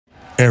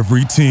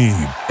Every team,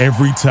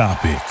 every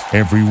topic,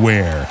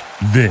 everywhere.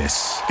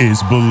 This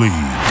is Believe.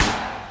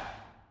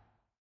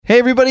 Hey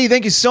everybody,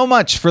 thank you so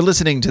much for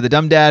listening to the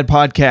Dumb Dad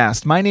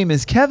Podcast. My name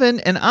is Kevin,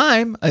 and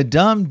I'm a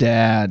dumb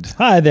dad.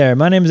 Hi there,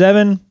 my name's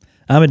Evan.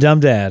 I'm a dumb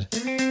dad.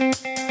 Hey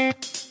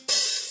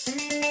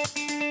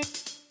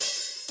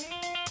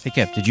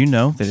Kev, did you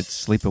know that it's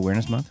Sleep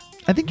Awareness Month?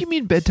 I think you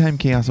mean Bedtime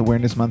Chaos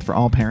Awareness Month for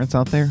all parents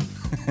out there.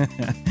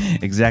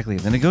 Exactly.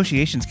 The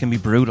negotiations can be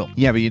brutal.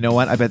 Yeah, but you know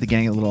what? I bet the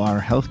gang at Little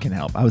Otter Health can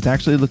help. I was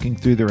actually looking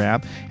through their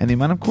app, and the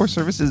amount of core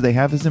services they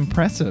have is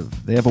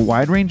impressive. They have a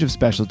wide range of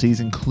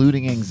specialties,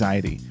 including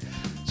anxiety.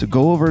 So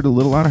go over to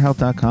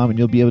littleotterhealth.com, and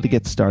you'll be able to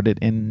get started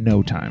in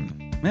no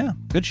time. Yeah,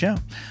 good show.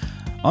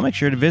 I'll make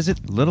sure to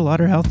visit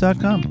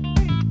littleotterhealth.com.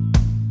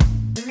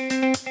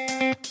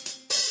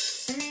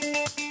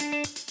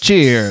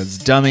 Cheers,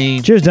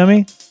 dummy. Cheers,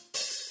 dummy.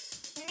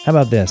 How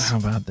about this? How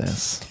about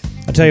this?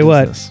 I'll tell you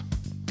what.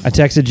 I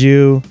texted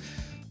you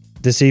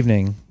this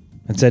evening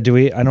and said,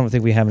 I don't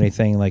think we have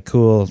anything like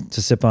cool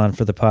to sip on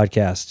for the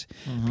podcast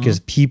because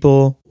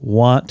people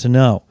want to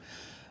know.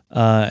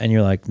 And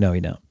you're like, no,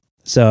 you don't.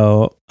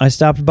 So I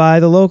stopped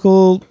by the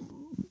local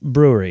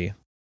brewery,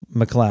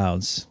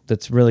 McLeod's.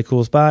 That's a really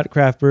cool spot,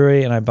 craft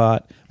brewery. And I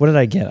bought, what did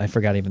I get? I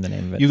forgot even the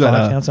name of it. You got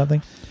Foghtown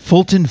something?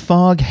 Fulton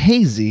Fog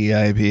Hazy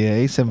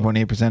IPA,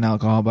 7.8%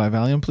 alcohol by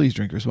volume. Please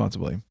drink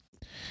responsibly.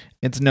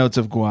 It's notes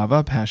of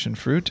guava, passion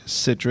fruit,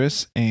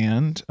 citrus,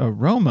 and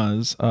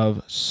aromas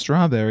of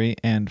strawberry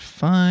and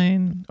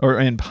pine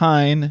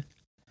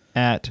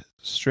at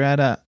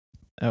Strata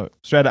and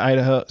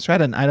Idaho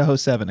 7.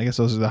 I guess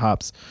those are the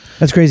hops.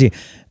 That's crazy.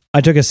 I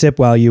took a sip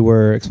while you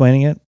were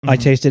explaining it. I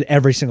tasted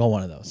every single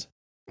one of those.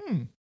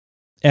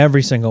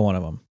 Every single one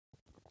of them.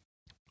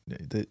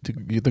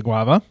 The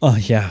guava? Oh,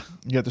 yeah.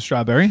 You got the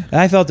strawberry?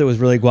 I felt it was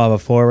really guava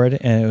forward,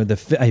 and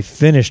I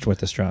finished with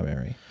the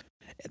strawberry.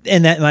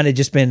 And that might have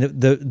just been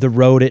the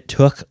road it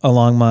took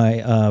along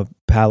my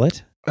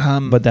palate,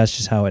 but that's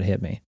just how it hit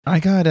me.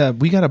 We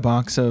got a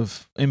box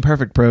of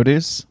Imperfect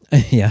Produce.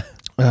 Yeah.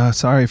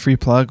 Sorry, free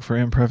plug for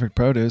Imperfect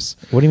Produce.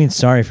 What do you mean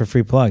sorry for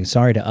free plug?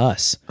 Sorry to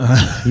us.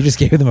 You just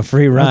gave them a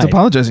free ride. I was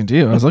apologizing to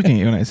you. I was looking at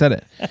you when I said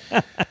it.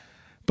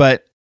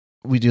 But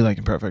we do like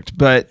Imperfect.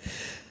 But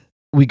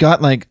we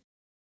got it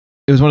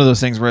was one of those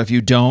things where if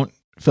you don't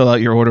fill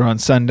out your order on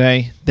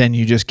Sunday, then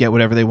you just get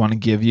whatever they want to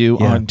give you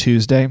on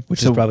Tuesday.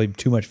 Which is probably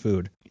too much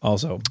food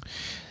also.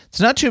 It's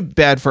not too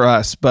bad for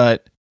us,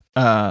 but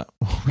we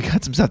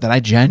got some stuff that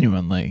I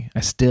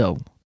still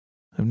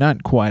have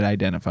not quite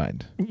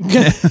identified.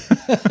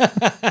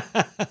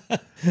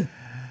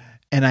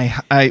 And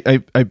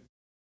I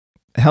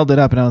held it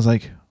up and I was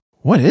like,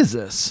 what is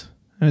this?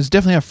 It was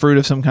definitely a fruit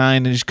of some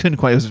kind, and just couldn't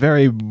quite. It was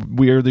very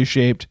weirdly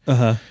shaped.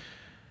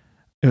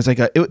 It was like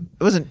it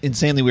wasn't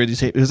insanely weirdly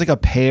shaped. It was like a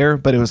pear,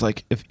 but it was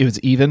like if it was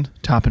even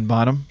top and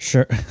bottom.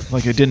 Sure.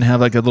 Like it didn't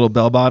have like a little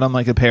bell bottom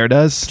like a pear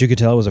does. But you could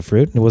tell it was a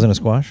fruit. It wasn't a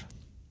squash.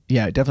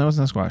 Yeah, it definitely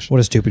wasn't a squash. What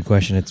a stupid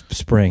question. It's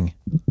spring.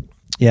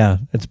 Yeah,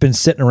 it's been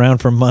sitting around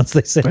for months.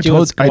 They said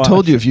I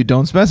told you if you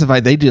don't specify,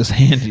 they just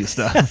hand you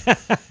stuff.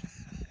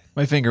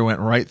 My finger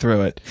went right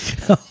through it.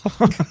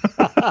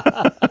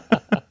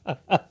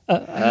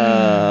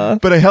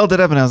 But I held it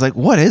up and I was like,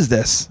 what is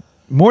this?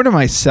 More to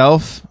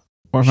myself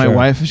or my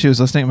wife, if she was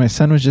listening, my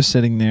son was just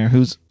sitting there,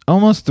 who's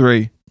almost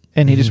 3,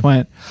 and he just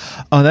went,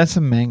 oh, that's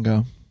a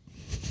mango.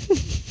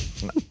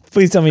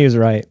 Please tell me he was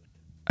right.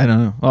 I don't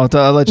know. I'll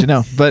let you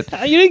know. But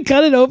you didn't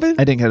cut it open?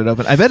 I didn't cut it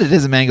open. I bet it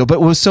is a mango.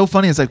 But what was so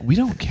funny is we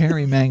don't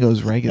carry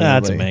mangoes regularly.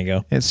 That's a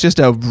mango. It's just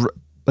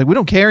we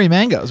don't carry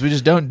mangoes. We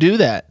just don't do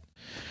that.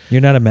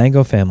 You're not a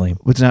mango family.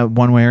 It's not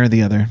one way or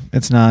the other.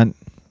 It's not.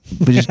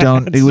 We just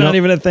don't. It's not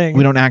even a thing.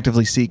 We don't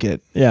actively seek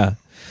it. Yeah.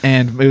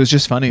 And it was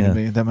just funny to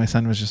me that my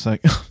son was just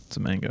like, oh, it's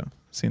a mango.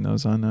 Seen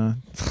those on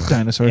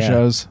dinosaur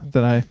shows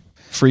that I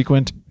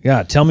frequent.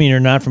 Yeah, tell me you're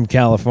not from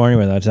California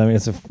without telling me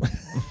it's a...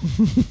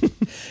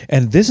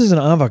 And this is an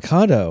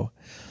avocado.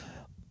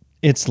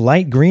 It's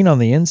light green on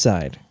the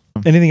inside.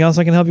 Anything else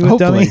I can help you with,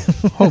 dummy?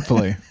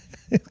 Hopefully.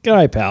 All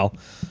right, pal.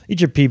 Eat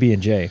your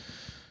PB&J.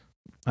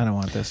 I don't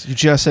want this. You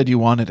just said you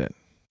wanted it.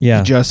 Yeah.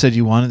 You just said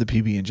you wanted the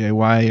PB&J.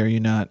 Why are you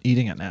not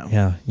eating it now?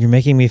 Yeah, you're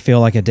making me feel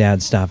like a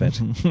dad. Stop it.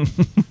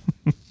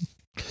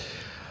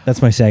 That's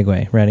my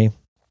segue. Ready?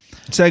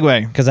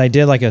 Segue. Because I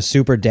did like a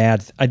super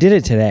dad. I did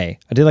it today.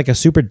 I did like a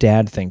super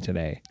dad thing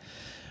today.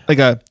 Like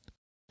a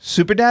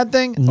super dad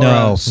thing?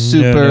 No. Or a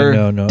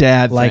super no.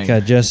 dad like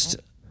thing?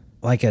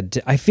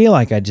 I feel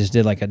like I just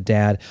did like a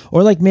dad.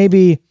 Or like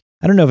maybe,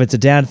 I don't know if it's a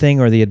dad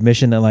thing or the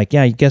admission that like,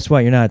 yeah, guess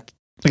what? You're not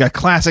Like a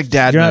classic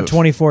dad You're move. not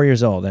 24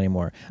 years old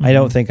anymore. Mm-hmm. I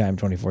don't think I'm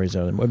 24 years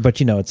old anymore. But,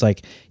 you know, it's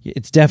like, you're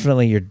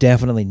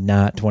definitely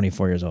not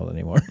 24 years old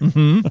anymore.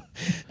 Mm-hmm.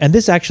 And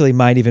this actually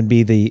might even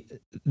be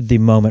the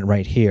moment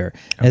right here,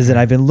 is that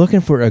I've been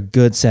looking for a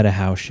good set of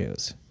house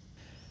shoes.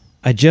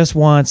 I just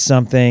want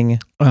something.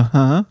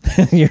 Uh-huh.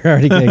 You're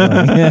already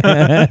giggling.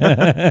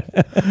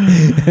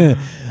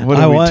 What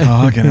are we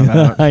talking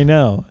about? I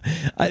know.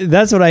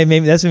 That's what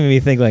made me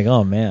think like,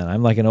 oh man,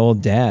 I'm like an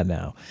old dad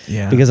now.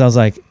 Yeah. Because I was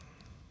like,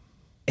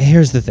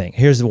 here's the thing.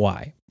 Here's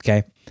why.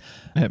 Okay.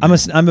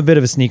 I'm a bit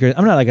of a sneaker.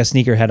 I'm not like a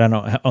sneakerhead. I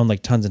don't own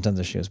like tons and tons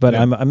of shoes, but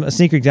I'm a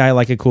sneaker guy. I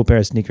like a cool pair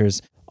of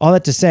sneakers. All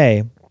that to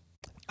say,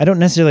 I don't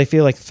necessarily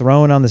feel like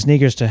throwing on the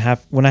sneakers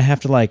when I have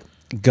to like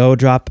go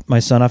drop my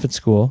son off at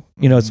school.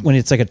 You know, it's when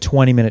it's like a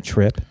 20-minute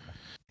trip.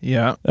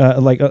 Yeah.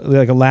 Like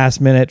a last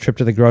minute trip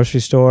to the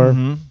grocery store.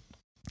 Mm-hmm.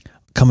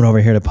 Coming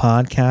over here to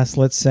podcast,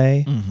 let's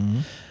say. Mm-hmm.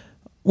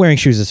 Wearing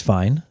shoes is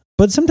fine,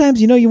 but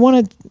sometimes you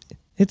want to.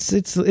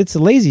 It's a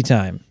lazy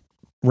time,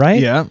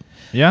 right? Yeah.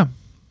 Yeah.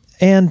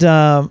 And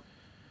so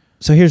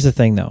here's the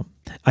thing, though.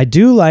 I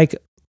do like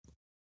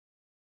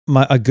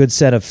a good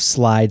set of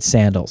slide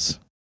sandals.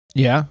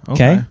 Yeah.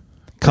 Okay.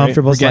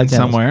 Comfortable We're slide getting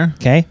sandals. somewhere.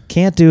 Okay.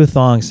 Can't do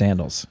thong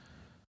sandals.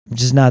 I'm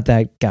just not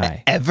that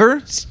guy.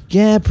 Ever?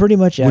 Yeah, pretty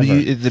much ever. What do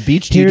you? At the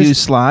beach? Do you do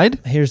slide?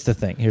 Here's the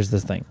thing.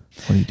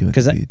 What do you do at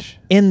 'Cause the beach?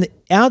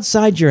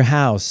 Outside your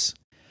house,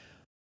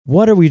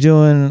 what are we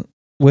doing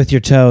with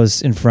your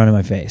toes in front of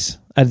my face?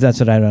 That's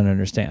what I don't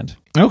understand.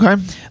 Okay.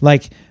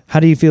 Like, how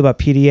do you feel about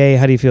PDA?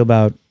 How do you feel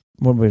about,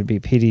 what would it be,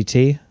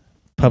 PDT?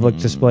 Public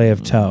display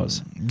of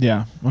toes.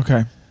 Yeah.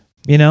 Okay.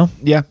 You know?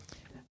 Yeah.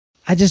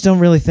 I just don't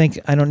really think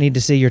I don't need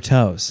to see your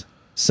toes.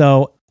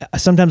 So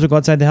sometimes we go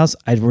outside the house.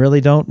 I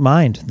really don't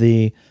mind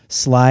the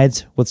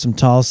slides with some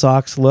tall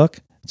socks look.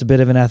 It's a bit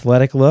of an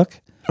athletic look.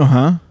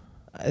 Uh-huh.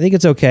 I think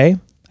it's okay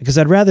because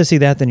I'd rather see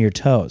that than your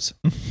toes.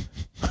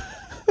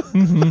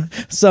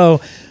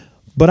 So,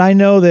 but I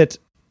know that,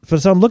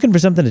 so I'm looking for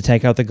something to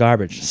take out the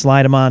garbage.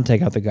 Slide them on,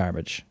 take out the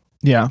garbage.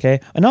 Yeah. Okay.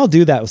 And I'll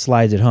do that with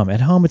slides at home.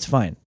 At home, it's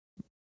fine.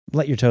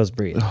 Let your toes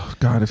breathe. Oh,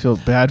 God, I feel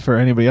bad for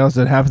anybody else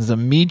that happens to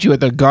meet you at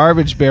the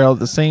garbage barrel at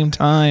the same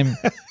time.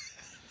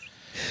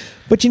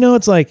 But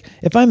it's like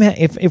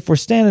if we're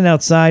standing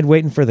outside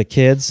waiting for the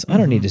kids, I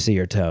don't need to see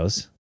your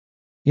toes.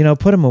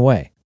 Put them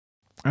away.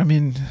 I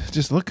mean,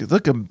 just look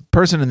a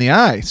person in the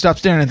eye. Stop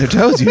staring at their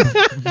toes, you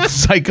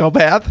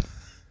psychopath.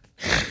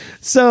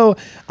 So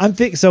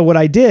so what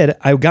I did,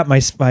 I got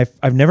my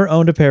I've never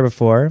owned a pair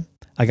before.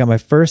 I got my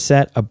first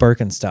set of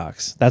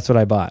Birkenstocks. That's what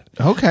I bought.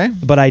 Okay.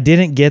 But I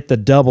didn't get the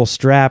double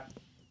strap.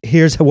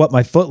 Here's what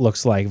my foot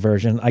looks like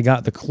version. I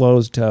got the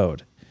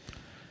closed-toed.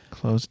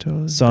 Closed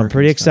toes. So I'm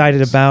pretty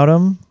excited about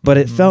them, but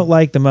it felt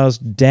like the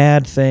most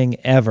dad thing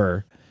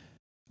ever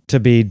to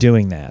be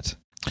doing that.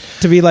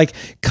 To be like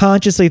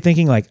consciously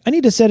thinking like, I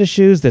need a set of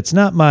shoes that's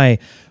not my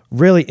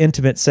really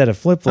intimate set of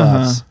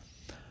flip-flops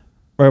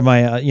or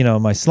my,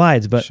 my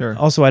slides, but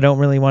also I don't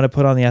really want to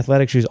put on the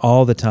athletic shoes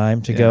all the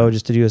time to go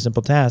just to do a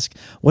simple task.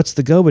 What's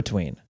the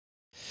go-between?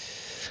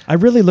 I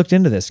really looked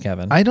into this,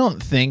 Kevin. I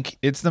don't think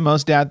it's the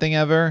most dad thing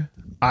ever.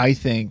 I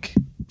think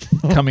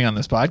coming on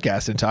this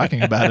podcast and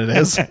talking about it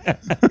is.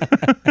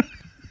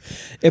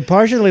 It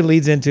partially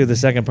leads into the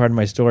second part of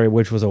my story,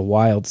 which was a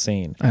wild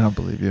scene. I don't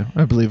believe you.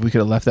 I believe we could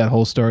have left that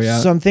whole story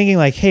out. So I'm thinking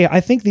like, hey,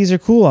 I think these are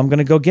cool. I'm going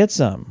to go get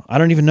some. I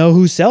don't even know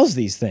who sells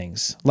these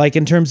things. Like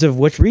in terms of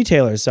which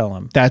retailers sell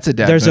them. That's a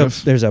dad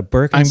move. There's a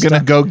Birkenstock. I'm going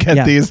to go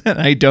get these and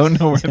I don't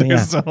know where they're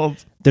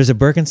sold. There's a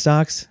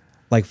Birkenstocks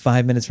like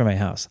 5 minutes from my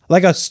house.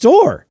 Like a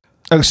store.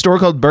 A store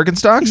called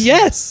Birkenstocks?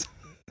 Yes.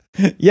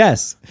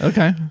 Yes.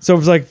 Okay. So it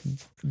was like,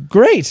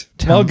 great.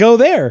 I'll go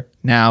there.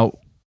 Now,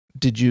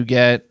 did you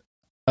get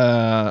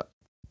a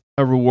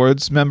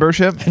rewards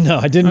membership? No,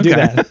 I didn't do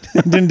that.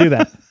 I didn't do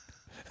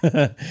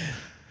that.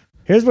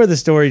 Here's where the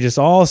story just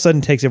all of a sudden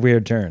takes a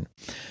weird turn.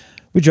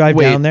 We drive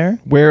down there.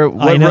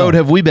 What road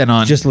have we been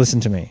on? Just listen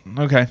to me.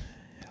 Okay.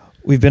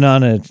 We've been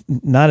on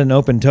not an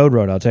open-toed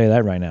road, I'll tell you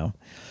that right now.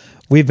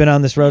 We've been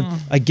on this road.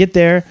 I get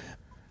there.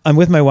 I'm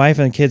with my wife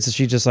and kids, so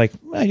she's just like,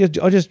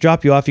 I'll just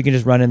drop you off. You can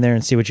just run in there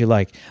and see what you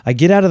like. I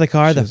get out of the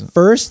car. The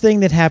first thing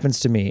that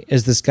happens to me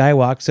is this guy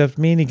walks up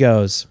to me and he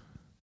goes,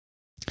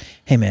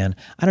 hey, man,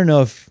 I don't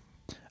know if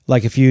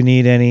you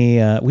need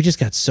any, we just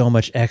got so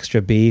much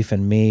extra beef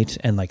and meat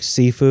and like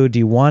seafood. Do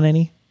you want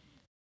any?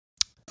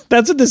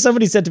 That's what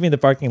somebody said to me in the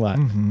parking lot.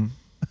 Mm-hmm.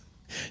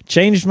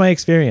 Changed my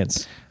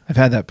experience. I've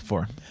had that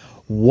before.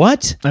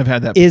 What? I've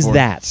had that before. Is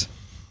that?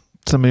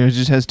 Somebody who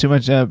just has too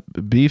much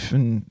beef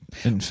and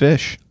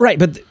fish. Right,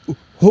 but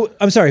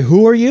I'm sorry,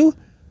 who are you?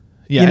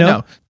 Yeah,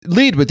 no.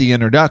 Lead with the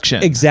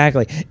introduction.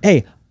 Exactly.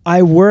 Hey,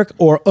 I work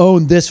or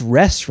own this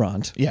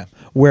restaurant. Yeah.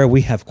 Where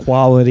we have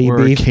quality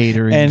beef.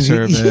 Catering and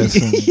service.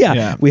 And,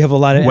 yeah, we have a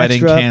lot of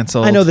wedding extra.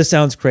 canceled. I know this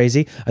sounds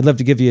crazy. I'd love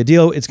to give you a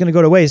deal. It's going to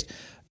go to waste.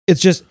 It's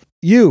just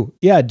you.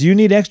 Yeah, do you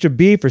need extra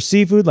beef or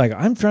seafood? Like,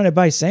 I'm trying to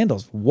buy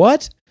sandals.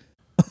 What?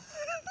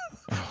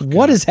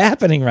 What is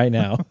happening right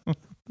now?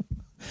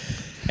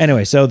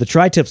 Anyway, so the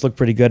tri-tips look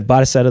pretty good.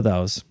 Bought a set of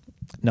those.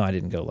 No, I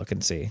didn't go look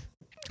and see.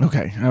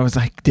 Okay. I was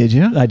like, did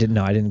you? I didn't.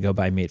 No, I didn't go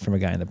buy meat from a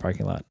guy in the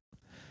parking lot.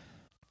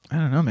 I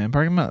don't know, man.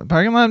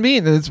 Parking lot meat.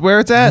 That's where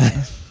it's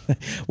at.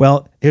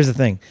 Well, here's the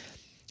thing.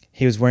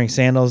 He was wearing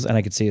sandals and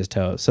I could see his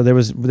toes. So there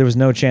was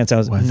no chance I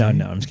was no,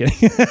 I'm just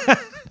kidding.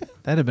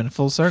 That'd have been a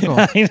full circle.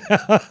 I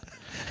know.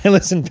 Hey,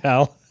 listen,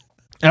 pal.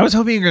 I was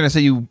hoping you were going to say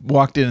you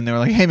walked in and they were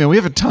like, hey, man, we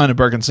have a ton of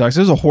Birkenstocks. It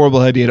was a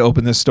horrible idea to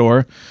open this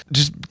store.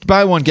 Just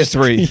buy one, get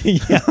three.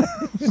 Yeah.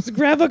 Just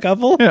grab a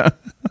couple. Yeah.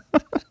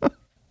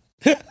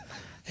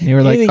 And you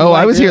were like, Anything oh,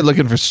 I was here this.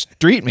 looking for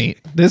street meat.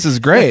 This is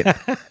great.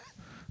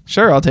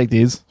 Sure, I'll take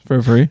these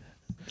for free.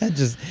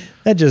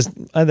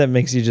 That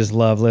makes you just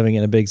love living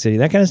in a big city.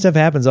 That kind of stuff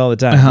happens all the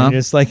time. Uh-huh. And you're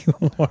just like,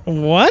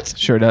 what?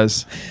 Sure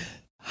does.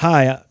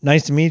 Hi,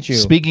 nice to meet you.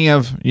 Speaking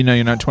of,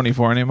 you're not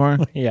 24 anymore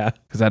Yeah.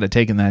 because I'd have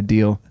taken that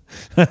deal.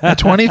 At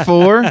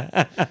 24,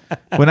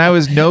 when I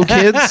was no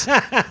kids,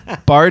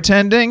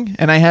 bartending,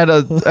 and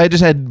I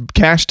just had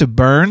cash to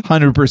burn,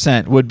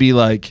 100% would be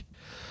like,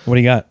 What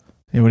do you got?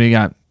 hey, what do you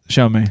got?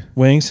 Show me.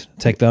 Wings?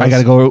 Take those. I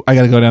gotta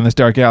go down this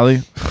dark alley.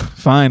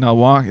 Fine, I'll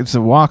walk. It's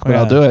a walk, but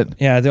I'll do it.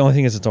 Yeah, the only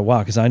thing is it's a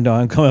walk because I know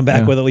I'm coming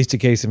back Yeah. with at least a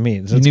case of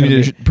meat. So You it's need gonna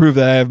me be- to prove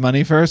that I have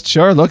money first?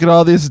 Sure, look at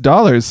all these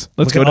dollars.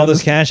 Let's look go at all down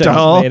this cash I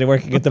stall. just made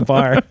working at the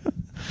bar.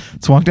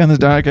 Let's walk down this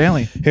dark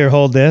alley. Here,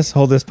 hold this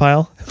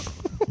pile.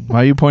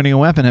 Why are you pointing a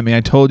weapon at me?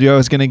 I told you I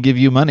was going to give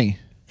you money.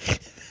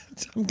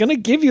 I'm gonna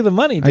give you the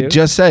money, dude. I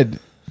just said.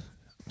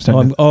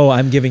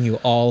 I'm giving you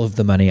all of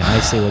the money.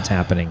 I see what's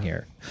happening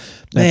here.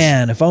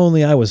 Man, if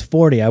only I was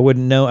 40, I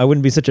wouldn't know. I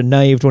wouldn't be such a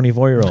naive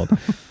 24-year-old.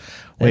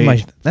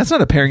 Wait, that's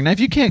not a paring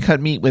knife. You can't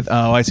cut meat with.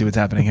 Oh, I see what's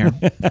happening here.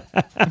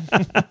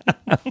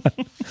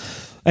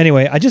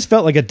 Anyway, I just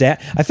felt like a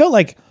dad. I felt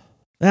like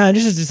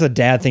this is just a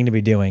dad thing to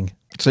be doing.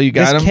 So you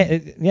got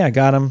him? Yeah,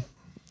 got him.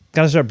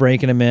 Got to start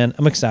breaking him in.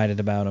 I'm excited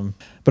about him,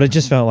 but it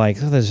just felt like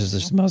this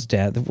is the most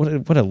dad.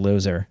 What a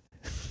loser.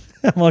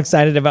 I'm all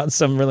excited about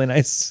some really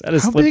nice set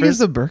of How slippers. big is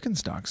the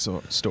Birkenstock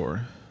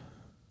store?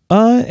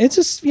 It's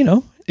just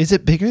Is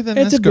it bigger than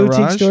it's this a garage?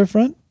 boutique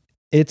storefront.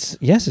 It's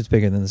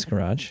bigger than this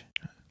garage.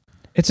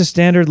 It's a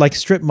standard like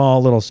strip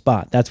mall little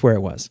spot. That's where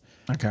it was.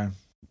 Okay,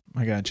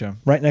 I gotcha.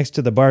 Right next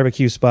to the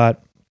barbecue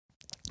spot,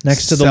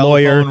 next to the Cell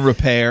lawyer. phone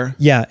repair.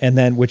 Yeah, and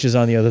then which is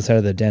on the other side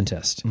of the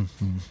dentist.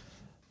 Mm-hmm.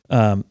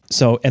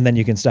 And then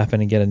you can stop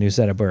in and get a new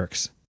set of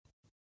Birks.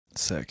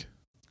 Sick.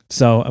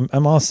 So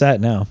I'm all set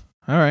now.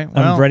 All right,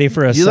 I'm ready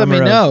for a You let me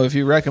summer of- know if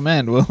you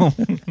recommend. Well,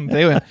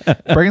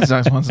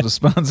 Birkenstocks wants to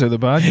sponsor the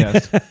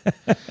podcast.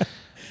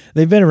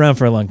 They've been around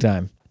for a long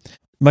time.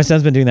 My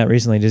son's been doing that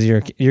recently. Does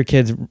your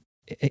kids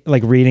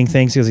like reading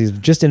things because he's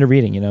just into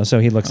reading, So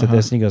he looks at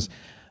this and he goes,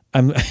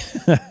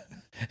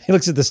 he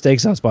looks at the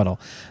steak sauce bottle.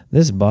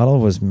 This bottle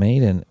was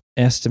made in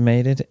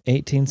estimated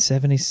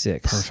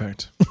 1876.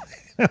 Perfect.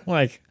 I'm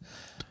like,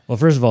 well,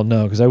 first of all,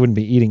 no, because I wouldn't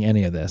be eating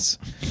any of this.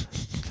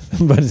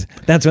 But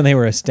that's when they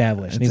were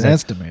established. And It's he's like,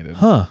 estimated.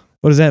 huh?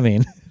 What does that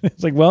mean?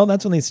 It's like, well,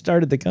 that's when they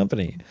started the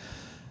company.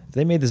 If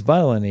they made this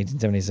bottle in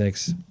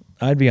 1876,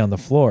 I'd be on the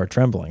floor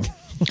trembling.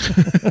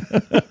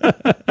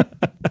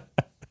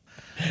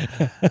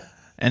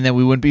 And then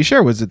we wouldn't be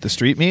sure. Was it the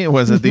street meat? Or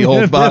was it the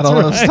old bottle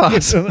of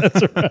sauce?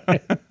 That's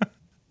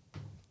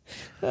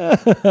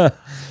right.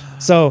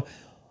 So,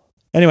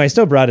 anyway, I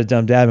still brought a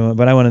dumb dad moment,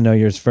 but I want to know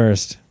yours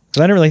first.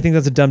 Because I don't really think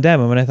that's a dumb dad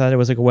moment. I thought it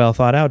was like a well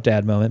thought out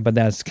dad moment, but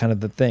that's kind of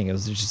the thing. It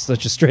was just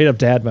such a straight up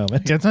dad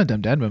moment. Yeah, it's not a dumb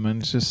dad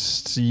moment. It's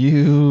just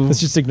you It's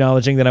just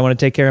acknowledging that I want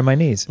to take care of my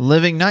knees.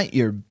 living not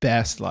your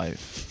best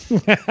life,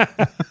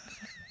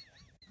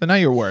 but not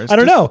your worst. I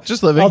don't know.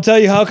 Just living. I'll tell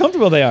you how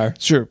comfortable they are.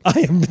 Sure.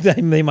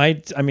 They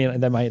might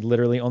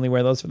literally only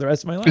wear those for the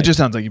rest of my life. It just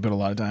sounds like you put a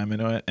lot of time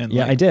into it. And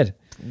yeah, like, I did.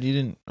 You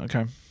didn't.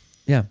 Okay.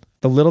 Yeah.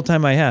 The little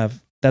time I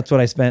have, that's what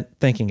I spent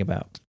thinking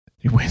about.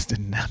 You wasted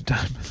nap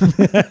time.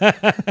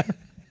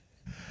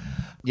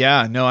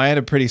 Yeah, no, I had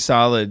a pretty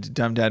solid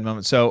dumb dad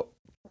moment. So,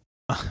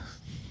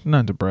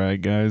 not to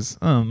brag, guys,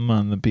 I'm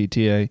on the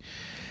PTA.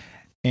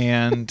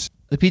 And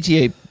the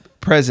PTA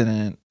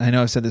president, I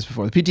know I've said this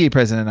before, the PTA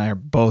president and I are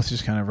both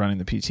just kind of running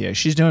the PTA.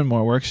 She's doing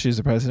more work. She's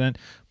the president.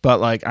 But,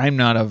 like, I'm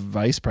not a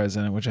vice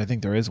president, which I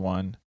think there is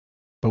one.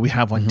 But we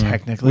have one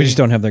technically. We just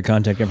don't have their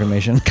contact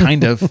information.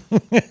 Kind of.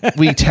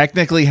 We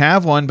technically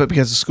have one, but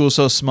because the school's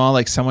so small,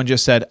 like someone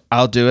just said,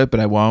 I'll do it, but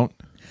I won't.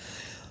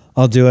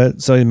 I'll do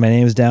it. So my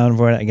name's down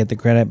for it. I get the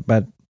credit.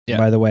 But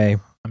by the way,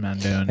 I'm not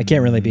doing I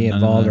can't really be none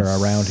of involved or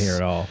this. around here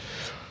at all.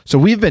 So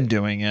we've been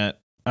doing it,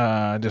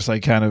 just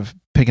like kind of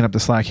picking up the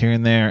slack here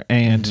and there.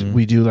 And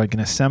we do like an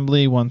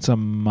assembly once a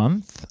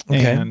month.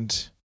 Okay.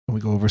 And we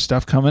go over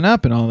stuff coming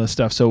up and all this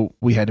stuff. So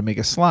we had to make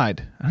a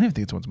slide. I don't even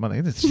think it's once a month.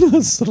 I think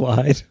it's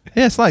Slide.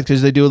 yeah, slide,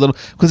 because they do a little,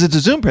 because it's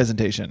a Zoom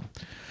presentation.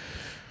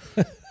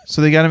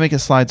 So they got to make a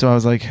slide. So I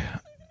was like,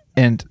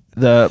 and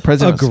the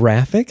president,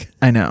 graphic?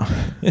 I know.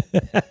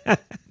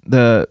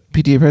 The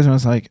PTA president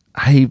was like,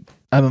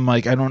 I'm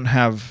like, I don't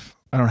have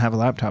a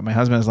laptop. My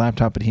husband has a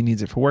laptop, but he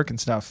needs it for work and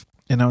stuff.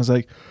 And I was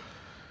like,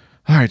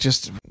 all right,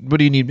 just what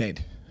do you need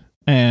made?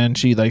 And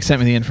she like sent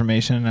me the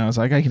information, and I was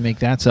like, I can make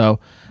that. So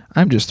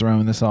I'm just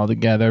throwing this all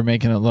together,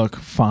 making it look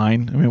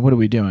fine. I mean, what are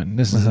we doing?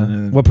 This is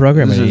What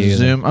program this are you is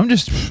using?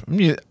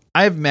 Zoom.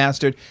 I've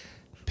mastered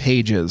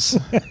Pages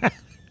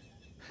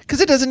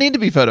because it doesn't need to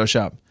be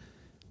Photoshop.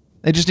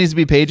 It just needs to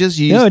be Pages.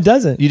 No, it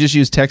doesn't. You just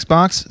use text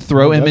box,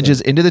 throw No, it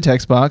images into the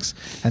text box,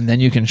 and then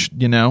you can adjust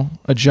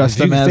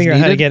If you them can as figure out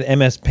needed. how to get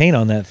MS Paint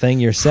on that thing,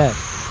 you're set.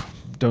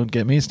 Don't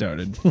get me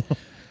started.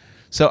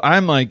 So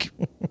I'm like,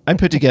 I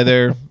put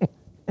together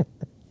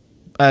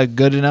a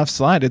good enough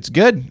slide. It's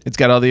good. It's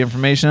got all the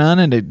information on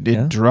it.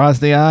 It draws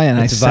the eye, and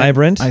It's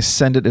vibrant. I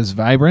send it as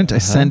vibrant. I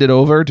send it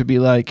over to be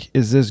like,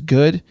 "Is this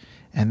good?"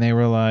 And they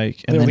were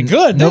like, It'll be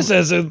good. Nope. This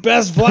is the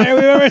best flyer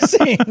we've ever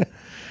seen.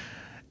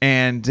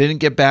 And didn't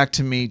get back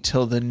to me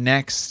till the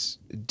next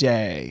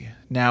day.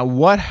 Now,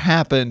 what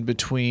happened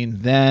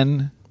between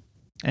then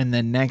and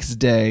the next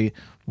day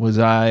was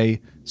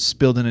I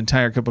spilled an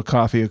entire cup of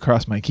coffee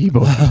across my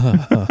keyboard,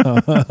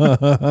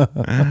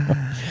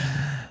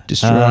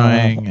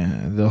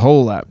 destroying the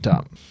whole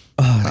laptop.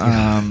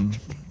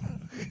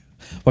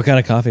 What kind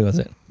of coffee was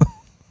it?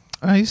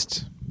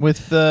 Iced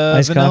with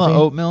Iced vanilla coffee?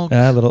 oat milk,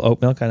 A little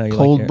oat milk. I know you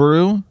cold like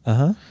brew.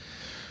 Uh-huh.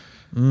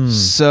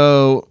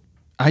 So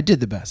I did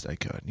the best I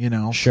could,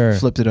 Sure.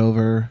 Flipped it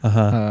over,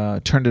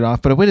 turned it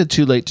off, but I waited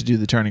too late to do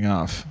the turning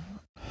off.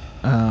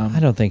 I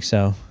don't think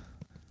so.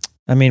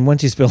 I mean,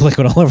 once you spill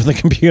liquid all over the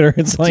computer,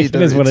 it's like, either-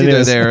 it is what it's it either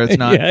is. there or it's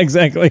not. Yeah,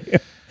 exactly.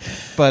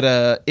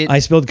 But I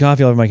spilled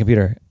coffee all over my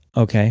computer.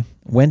 Okay.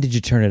 When did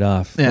you turn it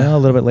off? Yeah. Well, a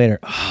little bit later.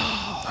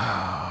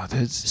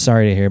 it's,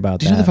 Sorry to hear about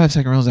did you know that. the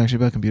 5-second rule is actually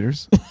about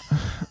computers?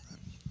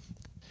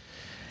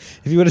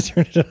 If you would have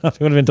turned it off,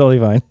 it would have been totally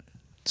fine.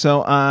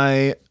 So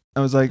I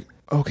was like,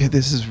 okay,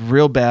 this is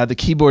real bad. The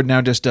keyboard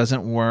now just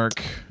doesn't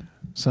work.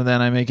 So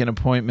then I make an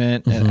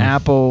appointment at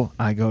Apple.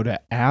 I go to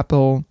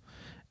Apple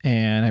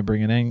and I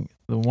bring it in.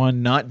 The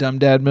one not dumb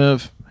dad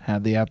move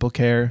had the Apple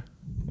Care.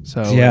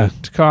 So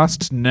it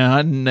costs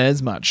not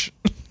as much.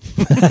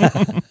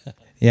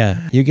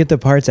 Yeah. You get the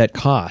parts at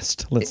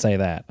cost. Let's say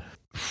that.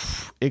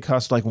 It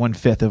cost like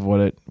 1/5 of what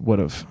it would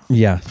have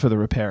Yeah. for the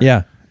repair.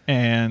 Yeah.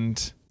 And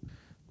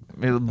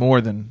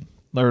less than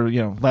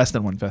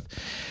 1/5.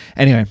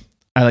 Anyway,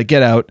 I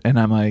get out and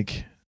I'm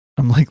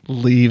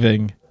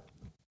leaving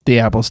the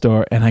Apple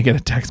store and I get a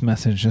text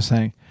message just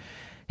saying,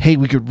 "Hey,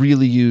 we could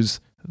really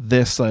use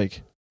this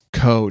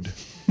code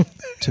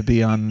to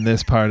be on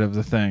this part of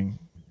the thing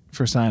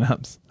for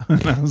signups."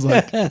 And I was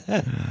like,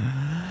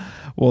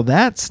 "Well,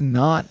 that's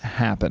not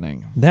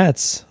happening."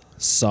 That's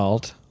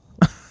salt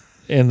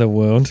in the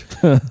wound.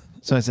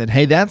 So I said,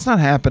 "Hey, that's not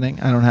happening.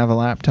 I don't have a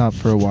laptop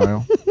for a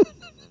while."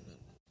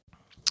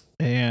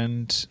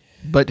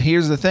 But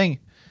here's the thing.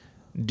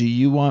 Do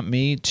you want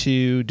me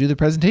to do the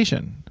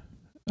presentation?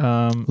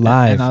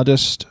 Live. And I'll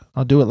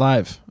do it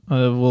live.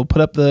 We'll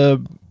put up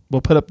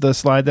the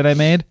slide that I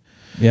made.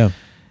 Yeah.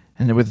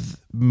 And with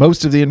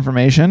most of the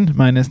information,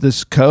 minus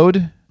this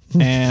code,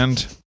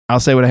 and I'll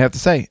say what I have to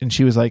say. And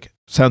she was like,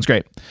 "Sounds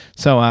great."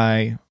 So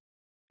on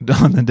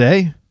the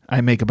day,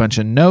 I make a bunch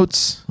of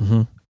notes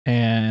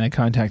and I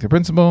contact the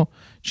principal.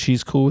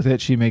 She's cool with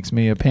it. She makes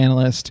me a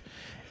panelist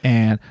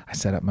and I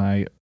set up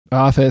my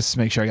office,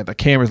 make sure I got the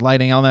cameras,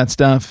 lighting, all that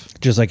stuff.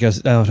 Just like a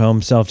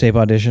at-home self-tape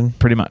audition.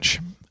 Pretty much.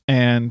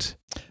 And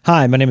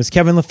Hi, my name is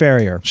Kevin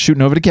LaFerrier.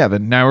 shooting over to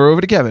Kevin. Now we're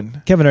over to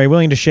Kevin. Kevin, are you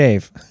willing to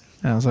shave?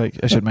 And I was like,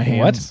 I shook my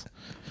What? hands.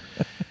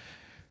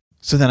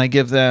 So then I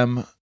give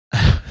them,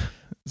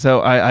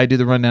 so I do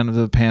the rundown of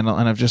the panel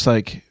and I've just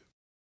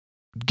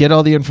get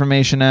all the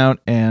information out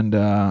and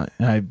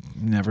I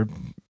never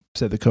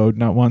said the code,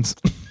 not once.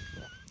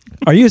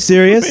 Are you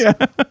serious? Yeah.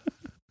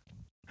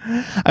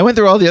 I went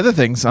through all the other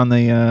things on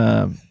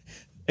the,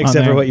 Except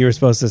for there. what you were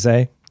supposed to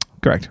say?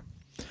 correct.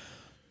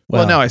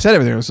 Well, no, I said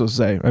everything I was supposed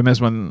to say. I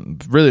missed one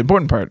really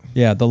important part.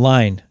 Yeah, the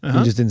line. Uh-huh.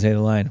 You just didn't say the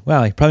line.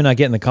 Wow, you're probably not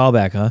getting the call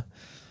back, huh?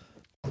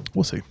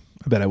 We'll see.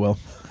 I bet I will.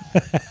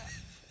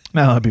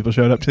 Not a lot of people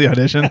showed up to the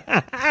audition.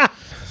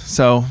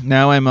 So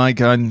now I'm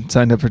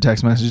signed up for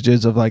text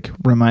messages of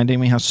reminding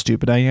me how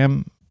stupid I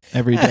am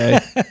every day.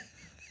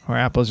 Where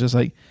Apple's just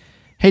like,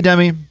 "Hey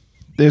dummy,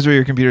 there's where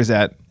your computer's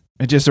at.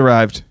 It just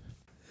arrived.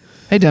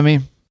 Hey dummy,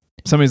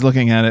 somebody's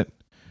looking at it.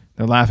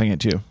 They're laughing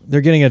at you.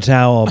 They're getting a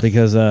towel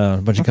because a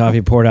bunch of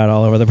coffee poured out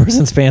all over the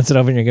person's pants and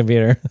open your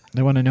computer.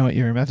 They want to know what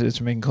your method is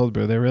for making cold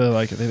brew. They really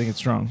like it. They think it's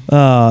strong."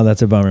 Oh,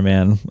 that's a bummer,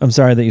 man. I'm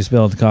sorry that you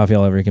spilled coffee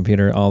all over your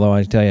computer, although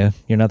I tell you,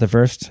 you're not the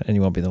first and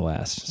you won't be the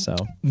last. So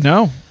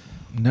No,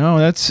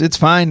 it's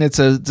fine. It's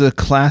a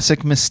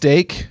classic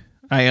mistake.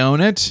 I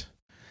own it.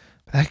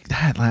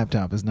 That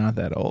laptop is not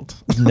that old.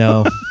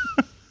 no.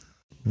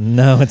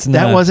 No, it's not.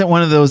 That wasn't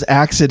one of those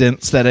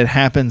accidents that it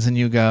happens and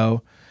you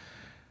go,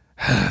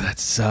 that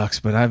sucks.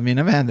 But I've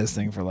had this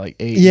thing for 8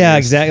 years. Yeah,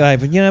 exactly.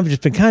 I've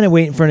just been kind of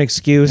waiting for an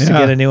excuse to Yeah.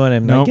 get a new one,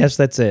 and Nope. I guess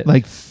that's it.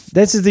 Like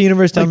This is the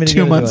universe telling me to 2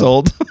 get a new months one.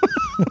 old.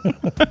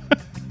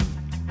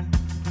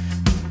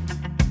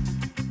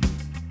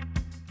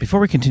 Before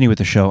we continue with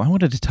the show, I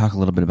wanted to talk a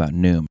little bit about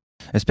Noom.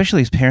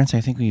 Especially as parents, I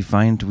think we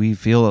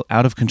feel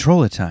out of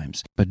control at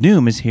times. But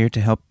Noom is here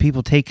to help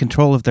people take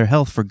control of their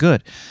health for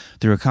good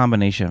through a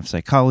combination of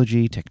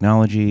psychology,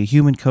 technology,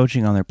 human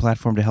coaching on their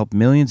platform to help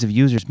millions of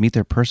users meet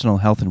their personal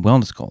health and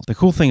wellness goals. The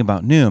cool thing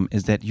about Noom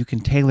is that you can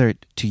tailor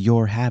it to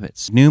your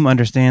habits. Noom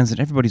understands that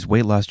everybody's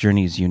weight loss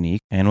journey is unique,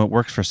 and what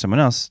works for someone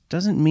else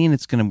doesn't mean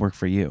it's going to work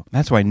for you.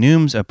 That's why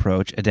Noom's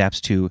approach adapts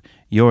to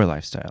your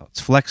lifestyle.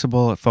 It's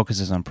flexible, it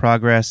focuses on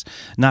progress,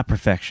 not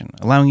perfection,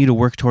 allowing you to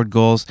work toward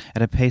goals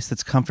at a pace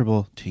that's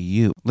comfortable to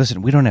you.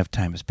 Listen, we don't have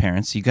time as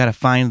parents, so you got to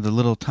find the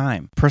little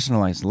time.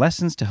 Personalized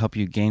lessons to help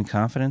you gain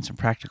confidence and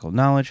practical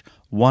knowledge,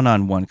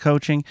 one-on-one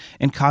coaching,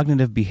 and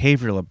cognitive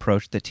behavioral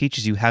approach that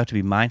teaches you how to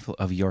be mindful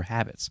of your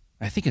habits.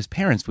 I think as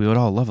parents, we would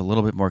all love a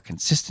little bit more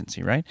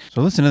consistency, right?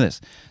 So listen to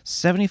this.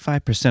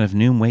 75% of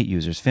Noom weight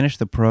users finished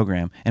the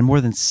program, and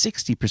more than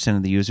 60%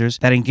 of the users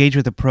that engaged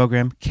with the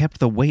program kept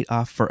the weight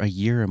off for a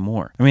year or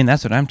more. I mean,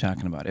 that's what I'm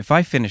talking about. If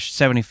I finished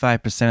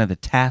 75% of the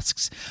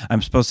tasks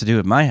I'm supposed to do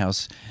at my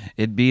house,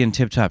 it'd be in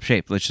tip-top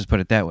shape. Let's just put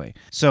it that way.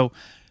 So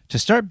to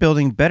start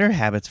building better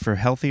habits for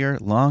healthier,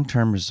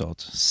 long-term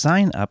results,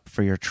 sign up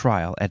for your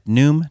trial at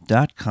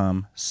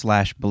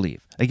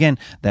Noom.com/believe. Again,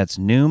 that's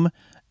Noom,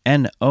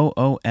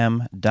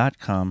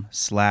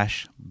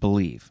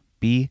 NOOM.com/believe.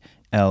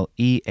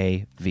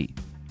 BLEAV.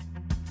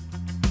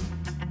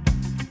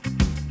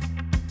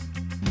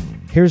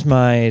 Here's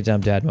my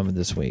dumb dad moment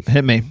this week.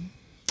 Hit me.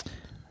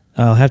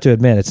 I'll have to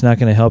admit, it's not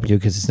going to help you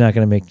because it's not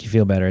going to make you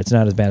feel better. It's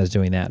not as bad as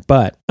doing that.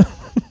 But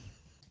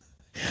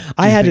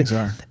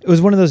it was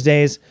one of those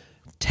days,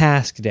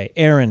 task day,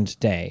 errand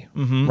day,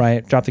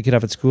 right? Drop the kid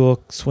off at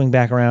school, swing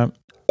back around,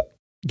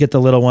 get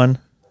the little one,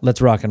 let's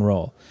rock and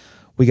roll.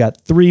 We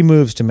got 3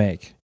 moves to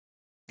make.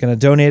 Going to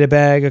donate a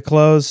bag of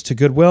clothes to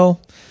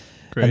Goodwill.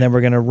 Great. And then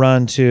we're going to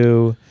run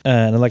to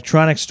an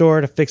electronics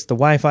store to fix the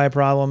Wi-Fi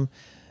problem.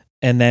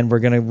 And then we're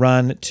going to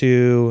run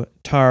to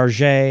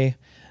Target.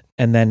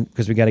 And then,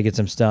 because we got to get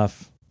some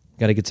stuff,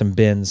 got to get some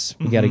bins.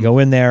 We got to go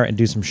in there and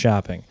do some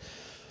shopping.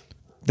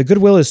 The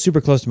Goodwill is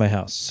super close to my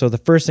house. So the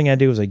first thing I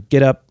do is I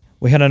get up.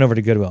 We head on over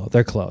to Goodwill.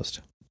 They're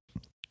closed.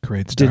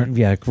 Great start.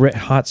 Great.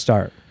 Hot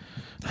start.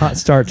 Hot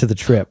start to the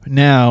trip.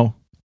 Now,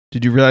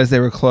 did you realize they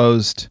were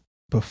closed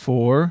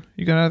before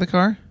you got out of the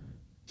car?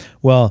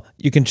 Well,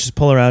 you can just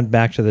pull around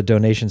back to the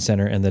donation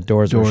center and the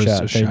doors were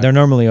shut. They're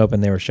normally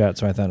open. They were shut.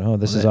 So I thought,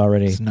 this is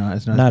already it's not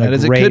as bad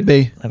as it could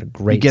be. Not a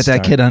great You get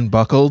start. that kid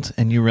unbuckled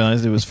and you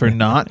realize it was for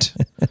naught.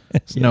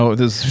 No,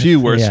 there's few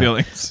worse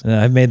feelings.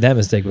 I've made that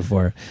mistake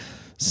before.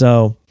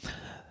 So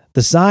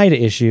the side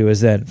issue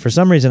is that for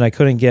some reason I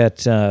couldn't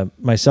get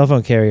my cell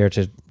phone carrier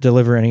to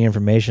deliver any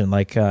information,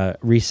 like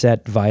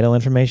reset vital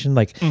information.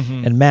 Like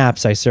in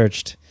Maps, I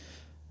searched,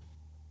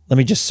 let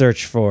me just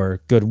search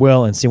for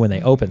Goodwill and see when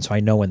they open so I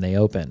know when they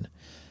open.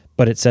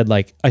 But it said,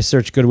 like, I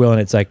searched Goodwill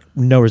and it's like,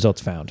 no results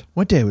found.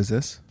 What day was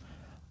this?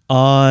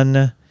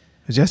 It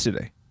was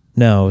yesterday.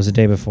 No, it was the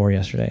day before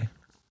yesterday.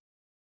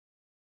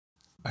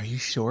 Are you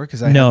sure?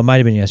 It might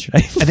have been yesterday.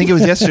 I think it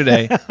was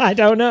yesterday. I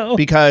don't know.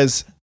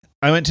 Because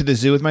I went to the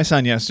zoo with my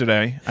son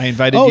yesterday. I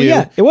invited you. Oh,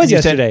 yeah. It was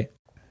yesterday.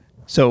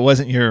 So it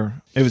wasn't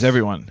it was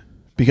everyone.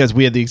 Because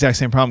we had the exact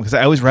same problem. Because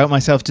I always route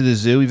myself to the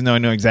zoo, even though I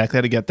know exactly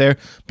how to get there.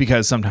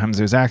 Because sometimes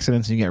there's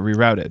accidents and you get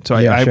rerouted. So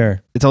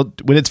sure.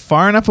 When it's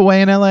far enough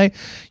away in LA,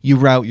 you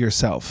route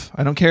yourself.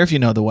 I don't care if you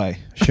know the way.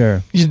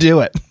 Sure. You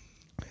do it.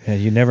 Yeah,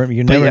 you never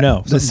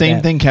know. The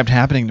same thing kept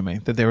happening to me.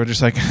 That they were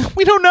just like,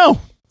 we don't know.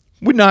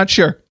 We're not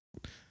sure.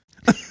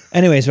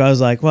 Anyway, so I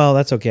was like, well,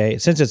 that's okay.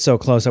 Since it's so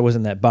close, I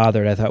wasn't that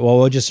bothered. I thought, well,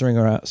 we'll just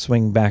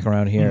swing back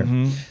around here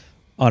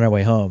on our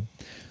way home.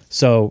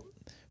 So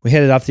we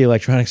headed off to the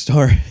electronics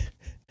store.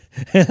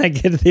 And I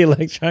get to the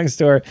electronics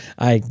store.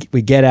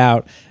 We get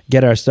out,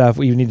 get our stuff.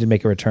 We need to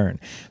make a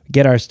return.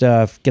 Get our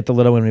stuff, get the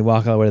little one. We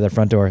walk all the way to the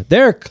front door.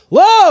 They're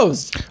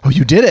closed. Oh,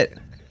 you did it.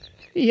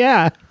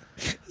 Yeah.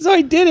 So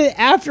I did it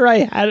after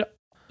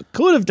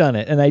could have done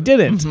it, and I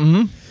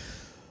didn't.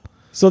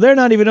 So they're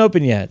not even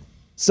open yet.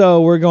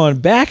 So we're going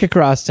back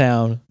across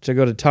town to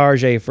go to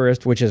Target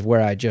first, which is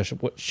where I just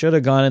should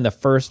have gone in the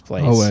first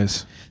place.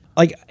 Always.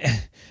 Like,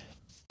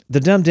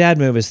 the dumb dad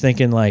move is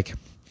thinking like,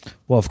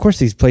 well, of course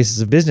these places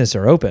of business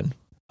are open.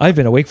 I've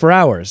been awake for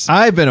hours.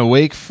 They'll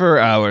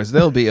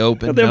be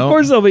open. Of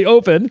course they'll be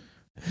open.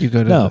 You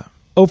go to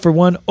 0 for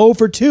 1, 0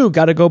 for 2.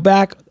 Got to go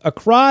back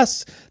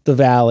across the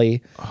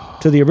valley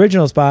to the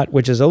original spot,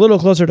 which is a little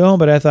closer to home.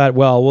 But I thought,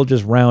 well, we'll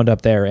just round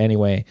up there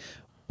anyway.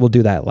 We'll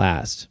do that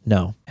last.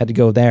 No, had to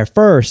go there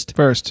first.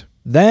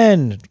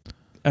 Then,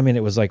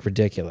 it was like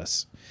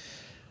ridiculous.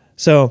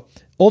 So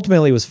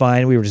ultimately it was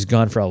fine. We were just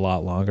gone for a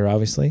lot longer,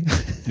 obviously.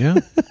 Yeah.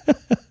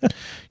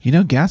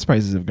 Gas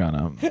prices have gone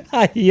up.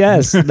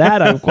 Yes,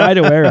 that I'm quite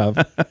aware of.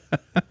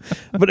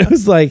 But it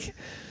was like,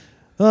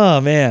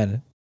 oh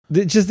man,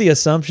 just the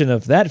assumption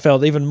of that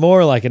felt even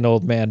more like an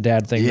old man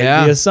dad thing.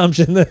 Yeah. The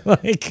assumption that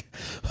like,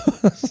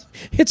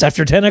 it's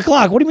after 10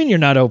 o'clock. What do you mean you're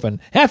not open?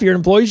 Half your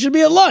employees should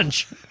be at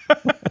lunch.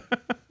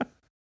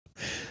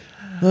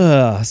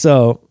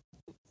 So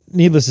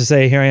needless to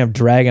say, here I am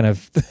dragging a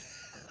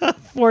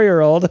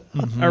 4-year-old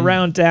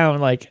around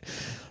town,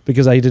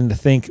 because I didn't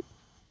think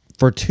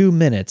for 2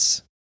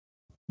 minutes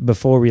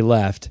before we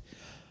left,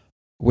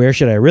 where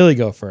should I really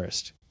go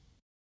first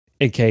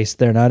in case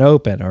they're not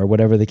open or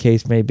whatever the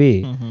case may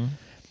be.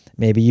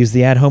 Maybe use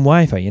the at-home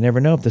Wi-Fi. You never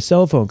know if the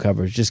cell phone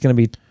coverage is just going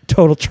to be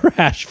total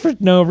trash for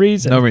no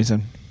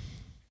reason.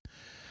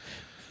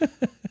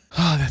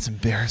 Oh, that's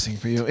embarrassing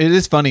for you. It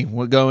is funny.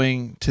 We're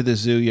going to the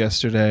zoo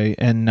yesterday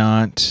and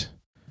not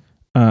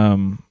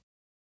being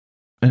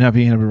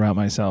able to route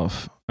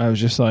myself. I was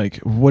just like,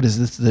 what is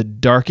this? The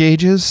Dark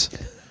Ages?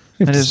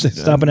 And Just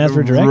stop and ask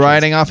for directions.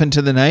 Riding off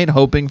into the night,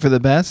 hoping for the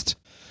best.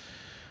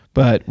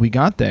 But we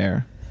got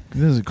there.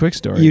 This is a quick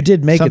story. You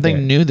did make something it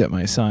there. new that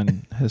my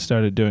son has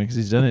started doing because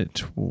he's done it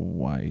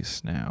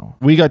twice now.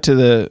 He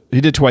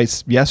did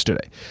twice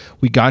yesterday.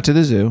 We got to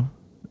the zoo.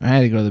 I had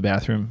to go to the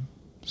bathroom.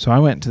 So I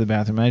went to the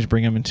bathroom. I just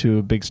bring him into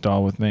a big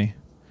stall with me.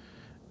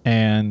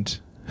 And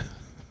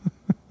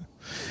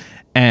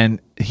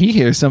and he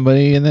hears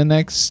somebody in the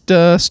next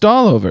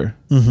stall over.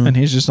 Mhm. And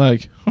he's just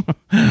like,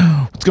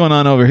 what's going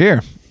on over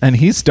here? And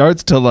he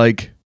starts to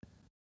like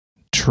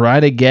try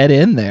to get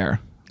in there.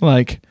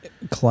 Like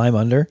Climb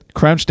under.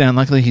 crouch down.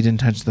 Luckily he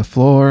didn't touch the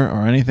floor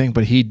or anything,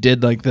 but he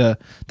did like the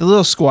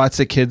little squats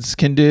that kids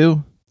can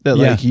do that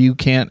Yeah. like you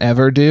can't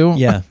ever do.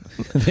 Yeah.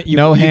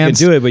 No hands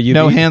can do it, but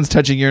no hands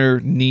touching your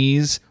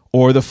knees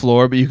or the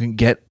floor, but you can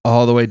get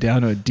all the way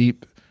down to a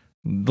deep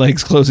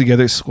legs close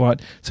together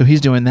squat. So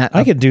he's doing that.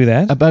 I could do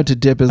that. about to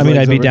dip his I mean,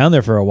 legs I'd be over. down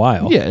there for a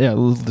while. Yeah,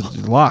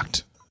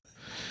 locked.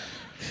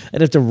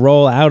 I'd have to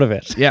roll out of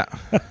it. Yeah,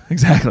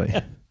 exactly.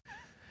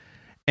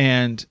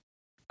 And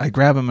I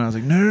grab him and I was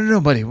like, no,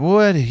 buddy,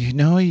 what are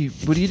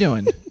you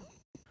doing?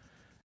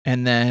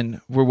 And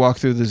then we're walking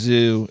through the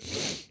zoo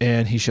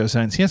and he shows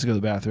signs he has to go to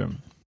the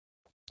bathroom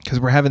because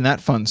we're having that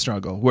fun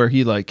struggle where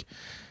he like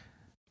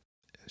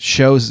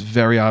shows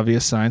very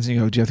obvious signs and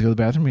you go, do you have to go to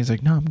the bathroom? He's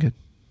like, no, I'm good.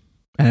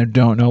 And I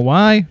don't know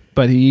why,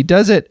 but he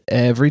does it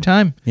every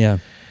time. Yeah.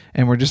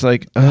 And we're just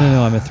like,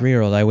 No, I'm a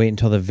 3-year-old. I wait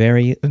until the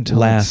very Until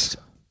last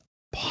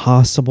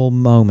possible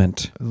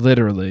moment,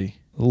 literally.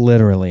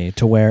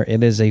 to where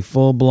it is a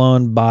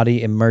full-blown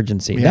body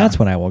emergency. Yeah. That's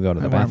when I will go to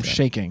the I'm bathroom.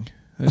 shaking.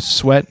 There's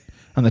sweat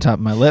on the top of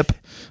my lip.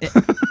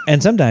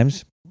 And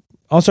sometimes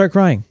I'll start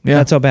crying. Yeah.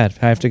 That's so bad.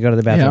 I have to go to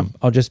the bathroom. Yeah.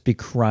 I'll just be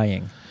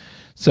crying.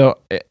 So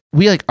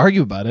we like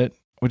argue about it,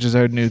 which is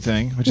our new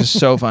thing, which is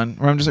so fun.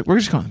 Where I'm just like, we're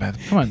just going to the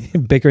bathroom. Come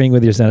on. Bickering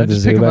with your son I at the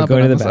just zoo pick him about up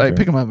going to and the I bathroom.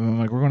 pick him up and I'm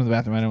like, we're going to the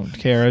bathroom. I don't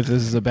care.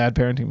 This is a bad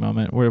parenting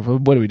moment. What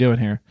are we doing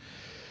here?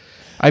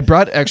 I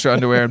brought extra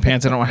underwear and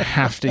pants. I don't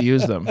have to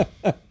use them.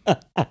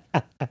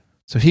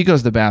 So he goes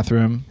to the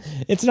bathroom.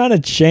 It's not a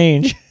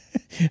change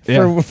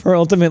Yeah. for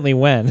ultimately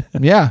when.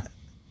 Yeah.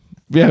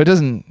 Yeah, it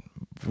doesn't.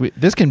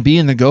 This can be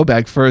in the go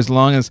bag for as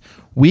long as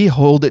we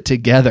hold it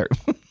together.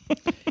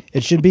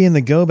 It should be in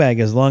the go bag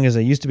as long as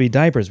it used to be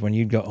diapers when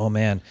you'd go, oh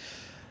man,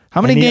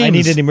 How many games? I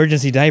need an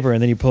emergency diaper,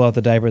 and then you pull out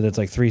the diaper that's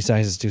like 3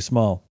 sizes too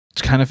small.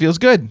 It kind of feels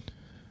good.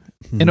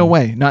 In a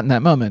way, not in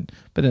that moment,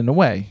 but in a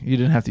way, you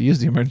didn't have to use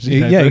the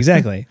emergency diaper. Yeah,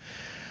 exactly.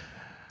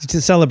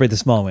 To celebrate the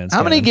small wins.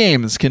 How many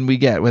Kevin. games can we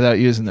get without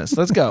using this?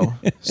 Let's go.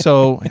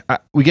 So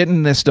we get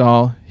in this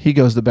stall. He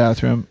goes to the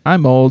bathroom.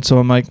 I'm old, so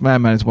I'm like, I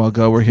might as well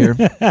go. We're here.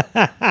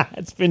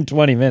 It's been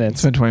 20 minutes.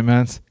 It's been 20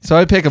 minutes. So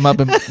I pick him up,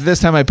 and this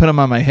time I put him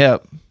on my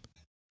hip.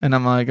 And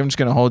I'm like, I'm just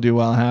going to hold you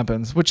while it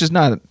happens, which is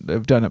not,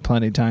 I've done it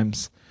plenty of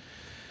times.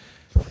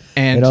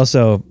 And It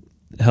also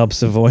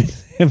helps avoid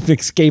him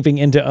escaping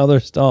into other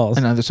stalls.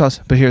 another stalls.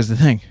 But here's the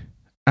thing.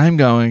 I'm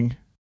going,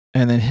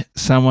 and then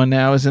someone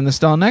now is in the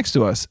stall next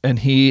to us, and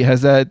he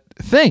has that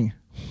thing.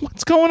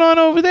 What's going on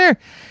over there?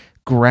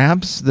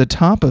 Grabs the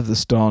top of the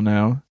stall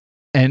now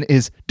and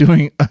is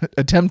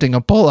attempting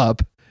a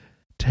pull-up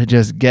to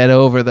just get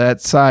over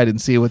that side and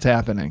see what's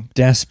happening.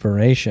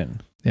 Desperation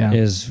Yeah.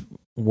 is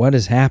what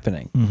is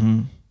happening.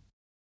 Mm-hmm.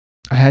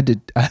 I had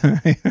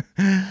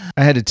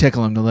to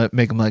tickle him to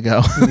make him let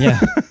go. Yeah.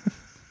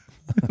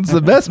 It's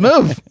the best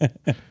move.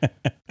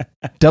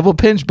 Double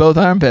pinch both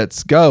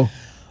armpits. Go.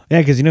 Yeah,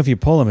 because if you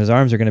pull him, his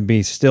arms are going to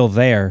be still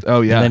there.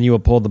 Oh, yeah. And then you will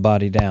pull the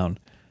body down.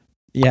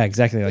 Yeah,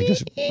 exactly. Like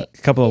just a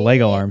couple of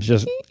Lego arms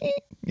just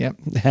Yep.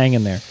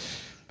 hanging there.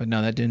 But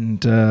no, that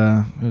didn't.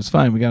 It was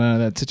fine. We got out of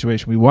that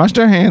situation. We washed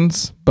our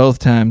hands both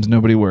times.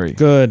 Nobody worry.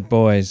 Good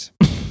boys.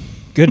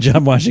 Good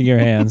job washing your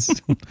hands.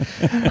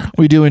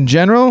 We do in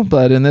general,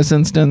 but in this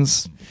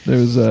instance,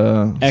 there's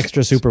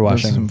Extra super there's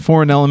washing. some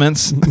foreign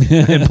elements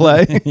in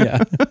play.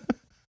 Yeah,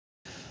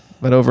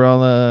 But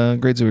overall,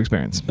 great zoo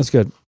experience. that's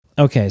good.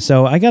 Okay,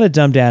 so I got a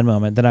dumb dad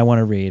moment that I want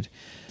to read,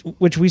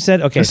 which we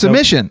said, okay. A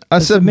submission,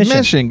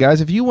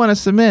 guys. If you want to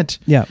submit,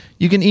 Yeah.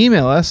 you can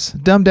email us,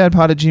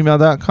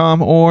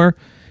 dumbdadpod@gmail.com, or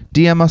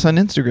DM us on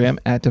Instagram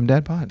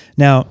 @dumbdadpod.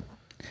 Now,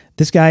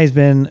 this guy has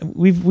been,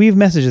 we've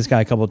messaged this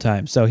guy a couple of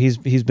times. So he's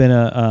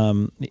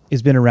been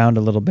he's been around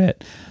a little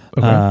bit.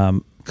 Okay.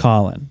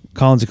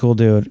 Colin's a cool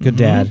dude, good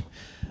dad.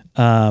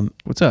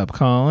 What's up,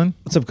 Colin?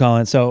 What's up,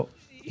 Colin? So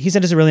he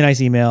sent us a really nice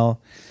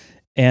email,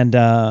 and so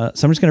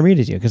I'm just going to read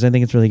it to you because I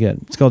think it's really good.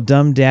 It's called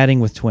Dumb Dadding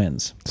with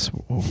Twins.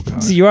 Oh,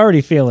 God. So you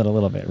already feel it a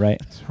little bit, right?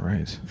 That's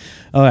right.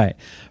 All right.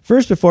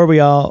 First, before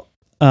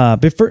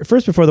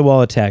the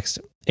wall of text,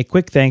 a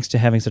quick thanks to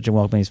having such a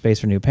welcoming space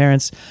for new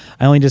parents.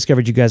 I only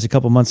discovered you guys a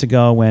couple months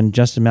ago when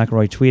Justin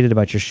McElroy tweeted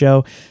about your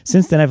show.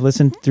 Since then, I've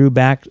listened through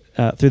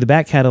the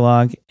back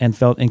catalog and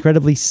felt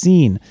incredibly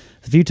seen.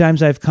 The few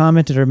times I've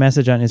commented or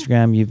messaged on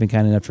Instagram, you've been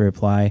kind enough to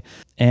reply,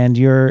 and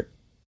you're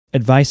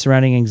advice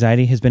surrounding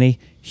anxiety has been a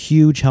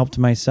huge help to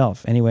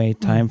myself. Anyway,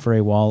 time for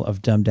a wall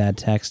of dumb dad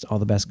text. All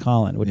the best,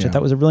 Colin, which I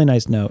thought was a really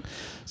nice note.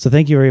 So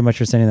thank you very much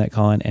for sending that,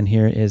 Colin. And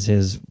here is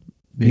his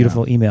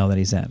beautiful email that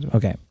he sent.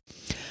 Okay.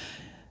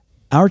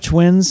 Our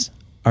twins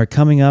are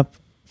coming up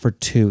for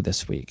 2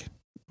 this week.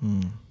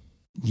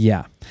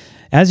 Yeah.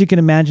 As you can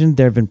imagine,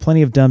 there have been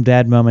plenty of dumb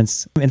dad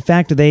moments. In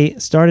fact, they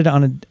started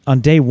on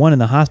day 1 in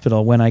the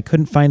hospital when I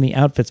couldn't find the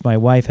outfits my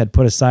wife had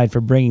put aside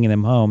for bringing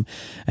them home,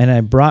 and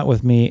I brought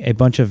with me a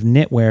bunch of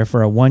knitwear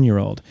for a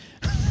 1-year-old.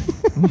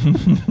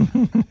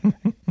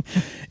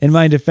 In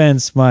my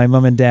defense, my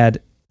mom and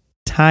dad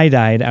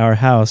tie-dyed our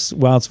house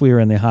whilst we were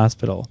in the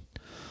hospital.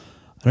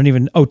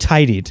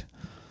 Tidied.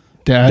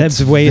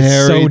 That's way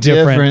so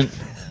different.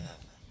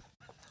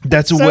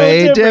 That's So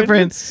way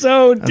different.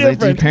 So I was like, do your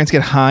different. parents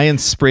get high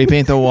and spray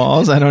paint the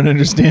walls? I don't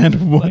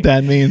understand what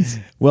that means.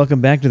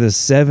 Welcome back to the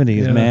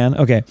 70s, man.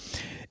 Okay.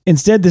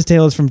 Instead, this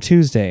tale is from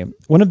Tuesday.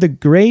 One of the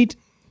great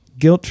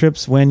guilt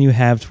trips when you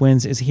have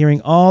twins is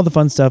hearing all the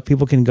fun stuff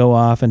people can go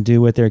off and do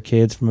with their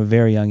kids from a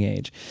very young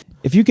age.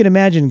 If you can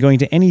imagine going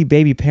to any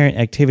baby parent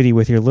activity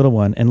with your little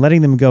one and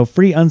letting them go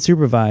free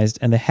unsupervised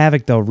and the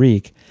havoc they'll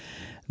wreak,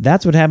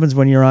 that's what happens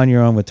when you're on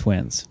your own with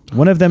twins.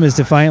 One of them is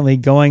defiantly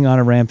going on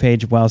a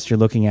rampage whilst you're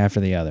looking after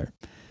the other.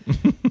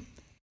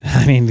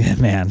 I mean,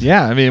 man.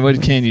 Yeah, I mean,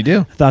 what can you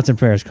do? Thoughts and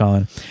prayers,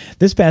 Colin.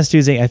 This past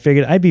Tuesday, I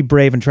figured I'd be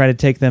brave and try to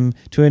take them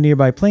to a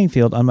nearby playing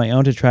field on my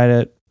own to try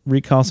to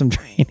recall some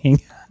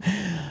training.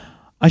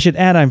 I should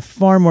add, I'm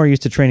far more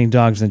used to training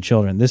dogs than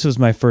children. This was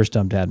my first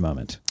dumb dad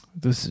moment.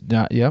 This is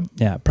not, yep.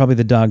 Yeah, probably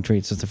the dog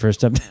treats was the first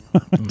dumb dad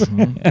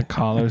moment. The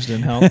collars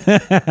didn't help.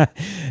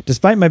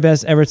 Despite my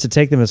best efforts to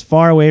take them as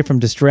far away from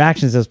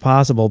distractions as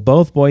possible,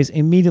 both boys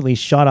immediately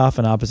shot off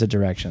in opposite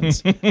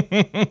directions.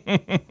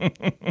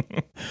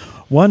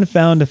 One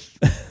found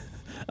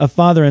a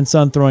father and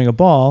son throwing a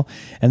ball,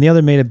 and the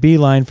other made a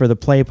beeline for the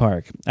play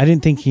park. I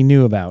didn't think he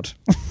knew about.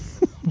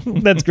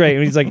 That's great.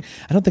 And he's like,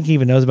 I don't think he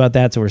even knows about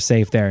that, so we're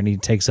safe there. And he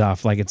takes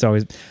off like it's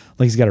always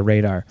like he's got a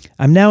radar.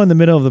 I'm now in the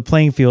middle of the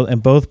playing field,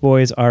 and both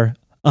boys are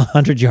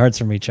 100 yards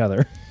from each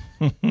other.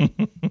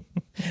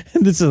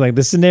 This is like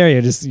the scenario.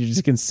 You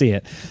just can see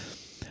it.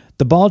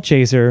 The ball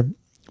chaser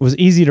was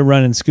easy to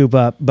run and scoop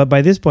up, but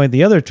by this point,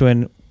 the other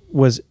twin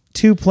was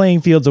 2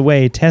 playing fields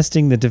away,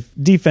 testing the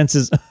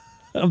defenses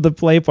of the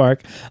play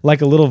park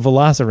like a little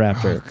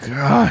velociraptor. Oh,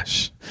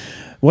 gosh.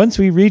 Once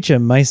we reach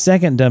him, my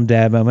second dumb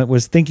dad moment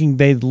was thinking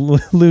they'd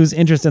lose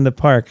interest in the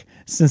park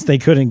since they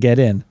couldn't get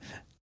in.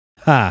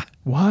 Ha!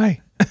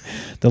 Why?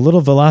 The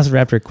little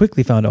velociraptor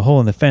quickly found a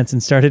hole in the fence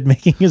and started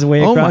making his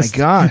way Oh, my across,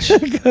 gosh.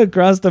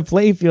 across the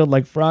playfield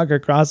like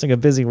Frogger crossing a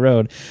busy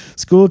road.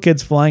 School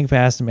kids flying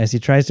past him as he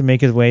tries to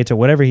make his way to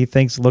whatever he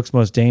thinks looks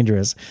most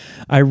dangerous.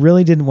 I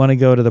really didn't want to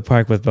go to the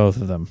park with both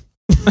of them.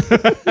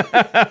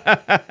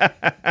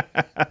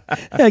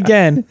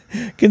 Again,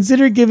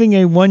 consider giving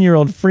a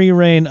 1-year-old free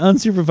rein,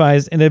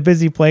 unsupervised, in a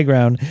busy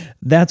playground.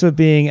 That's what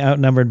being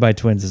outnumbered by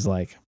twins is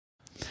like.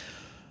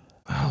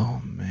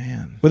 Oh,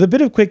 man. With a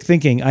bit of quick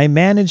thinking, I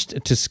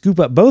managed to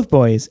scoop up both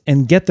boys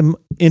and get them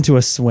into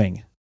a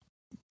swing.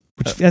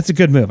 That's a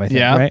good move, I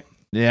think, right?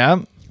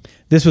 Yeah.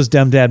 This was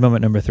dumb dad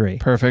moment number 3.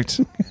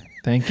 Perfect.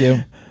 Thank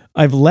you.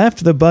 I've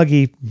left the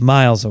buggy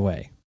miles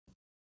away,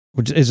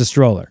 which is a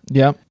stroller.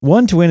 Yep.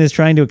 One twin is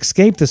trying to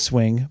escape the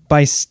swing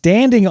by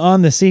standing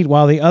on the seat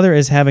while the other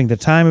is having the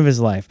time of his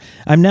life.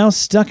 I'm now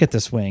stuck at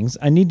the swings.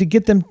 I need to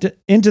get them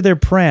into their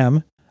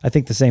pram. I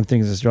think the same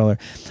thing as a stroller.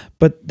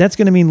 But that's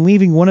going to mean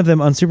leaving one of them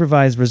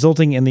unsupervised,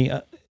 resulting in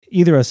the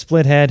either a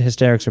split head,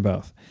 hysterics, or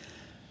both.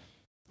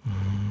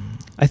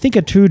 I think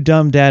a true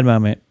dumb dad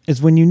moment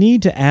is when you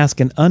need to ask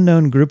an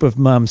unknown group of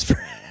moms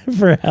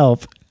for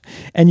help,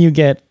 and you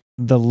get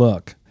the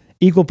look.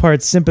 Equal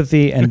parts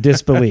sympathy and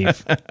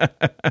disbelief.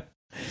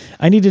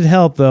 I needed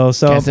help, though,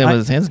 so... Can't say with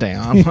his hands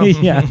down.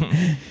 Yeah.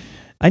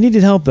 I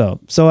needed help,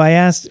 though, so I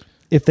asked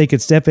if they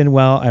could step in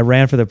while I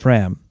ran for the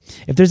pram.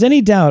 If there's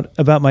any doubt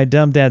about my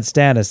dumb dad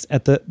status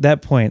at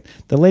that point,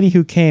 the lady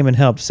who came and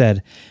helped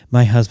said,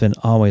 "My husband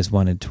always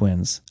wanted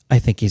twins. I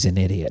think he's an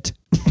idiot."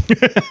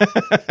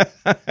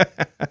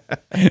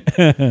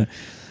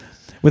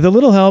 With a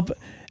little help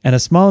and a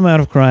small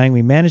amount of crying,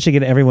 we managed to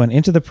get everyone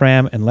into the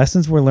pram, and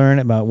lessons were learned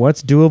about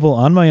what's doable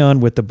on my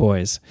own with the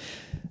boys.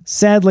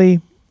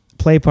 Sadly,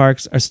 play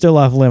parks are still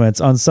off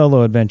limits on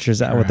solo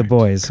adventures out with the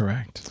boys.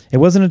 Correct. It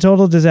wasn't a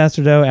total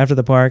disaster, though. After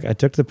the park, I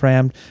took the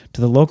pram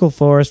to the local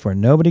forest where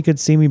nobody could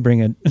see me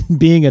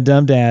being a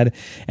dumb dad,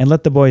 and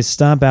let the boys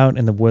stomp out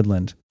in the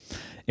woodland.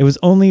 It was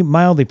only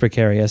mildly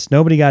precarious.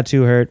 Nobody got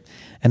too hurt,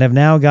 and I've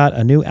now got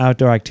a new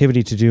outdoor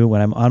activity to do when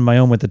I'm on my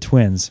own with the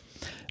twins.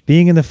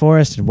 Being in the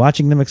forest and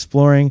watching them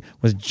exploring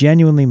was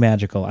genuinely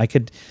magical. I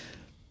could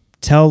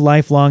tell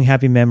lifelong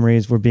happy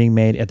memories were being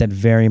made at that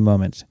very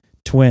moment.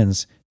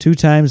 Twins, 2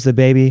 times the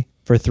baby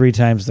for 3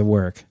 times the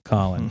work,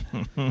 Colin.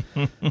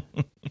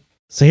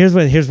 So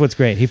here's what's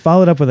great. He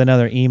followed up with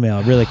another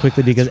email really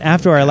quickly because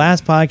after our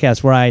last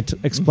podcast where I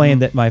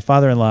explained that my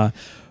father-in-law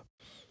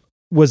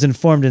was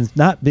informed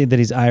not that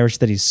he's Irish,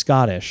 that he's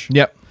Scottish.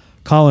 Yep.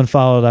 Colin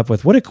followed up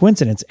with, what a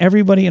coincidence.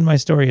 Everybody in my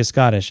story is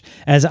Scottish,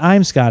 as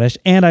I'm Scottish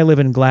and I live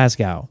in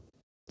Glasgow.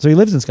 So he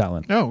lives in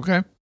Scotland. Oh,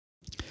 okay.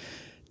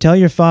 Tell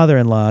your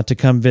father-in-law to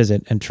come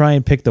visit and try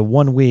and pick the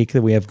 1 week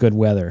that we have good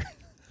weather.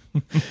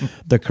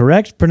 The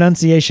correct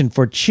pronunciation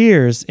for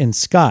cheers in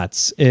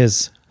Scots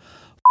is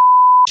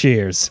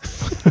cheers.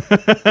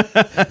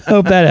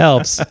 Hope that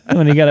helps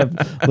when you got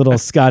a little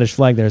Scottish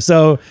flag there.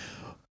 So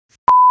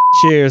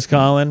cheers,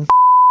 Colin.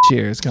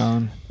 Cheers,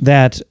 Colin.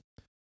 That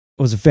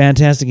was a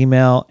fantastic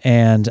email,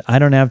 and I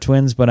don't have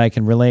twins, but I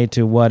can relate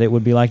to what it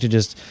would be like to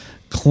just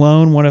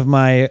clone one of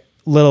my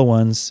little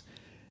ones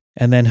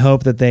and then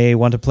hope that they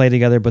want to play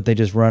together, but they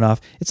just run off.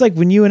 It's like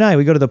when you and I,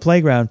 we go to the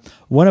playground,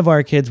 one of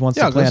our kids wants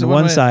to play on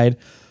one side,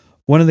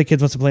 one of the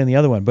kids wants to play on the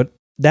other one, but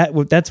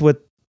that's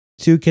what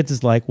two kids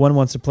is like. One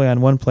wants to play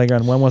on one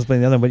playground, one wants to play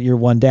on the other, but you're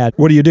one dad.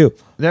 What do you do?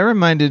 That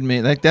reminded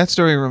me, like that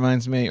story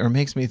reminds me or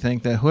makes me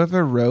think that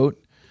whoever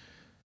wrote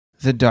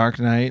The Dark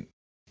Knight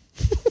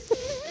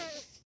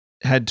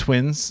had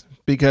twins,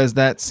 because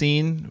that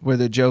scene where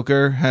the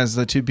Joker has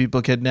the two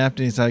people kidnapped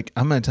and he's like,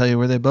 I'm going to tell you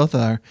where they both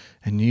are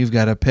and you've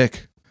got to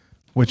pick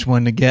which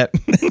one to get.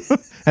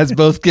 As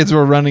both kids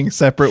were running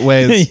separate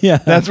ways. Yeah.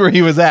 That's where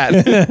he was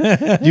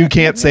at. You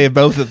can't save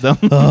both of them.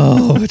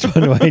 Oh, which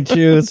one do I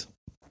choose?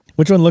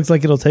 Which one looks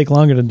like it'll take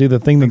longer to do the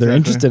thing that they're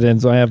interested in,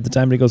 so I have the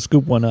time to go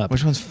scoop one up?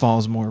 Which one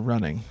falls more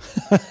running?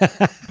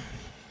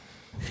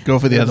 Go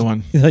for the other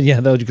one.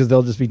 Yeah, because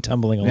they'll just be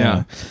tumbling along.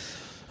 Yeah.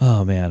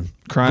 Oh, man.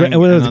 Crying. That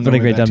was a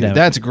great Dumb Dad.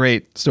 That's a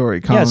great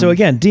story, Colin. Yeah, so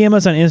again, DM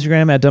us on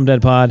Instagram at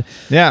DumbDadPod.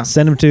 Yeah.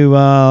 Send them to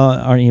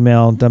our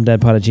email,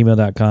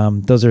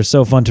 dumbdadpod@gmail.com. Those are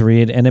so fun to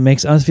read, and it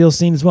makes us feel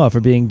seen as well for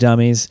being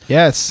dummies.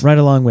 Yes. Right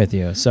along with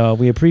you. So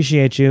we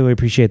appreciate you. We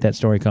appreciate that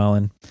story,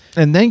 Colin.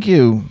 And thank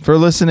you for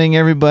listening,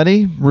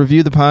 everybody.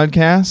 Review the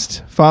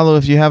podcast. Follow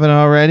if you haven't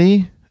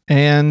already.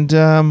 And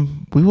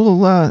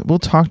we'll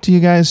talk to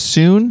you guys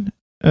soon.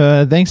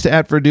 Thanks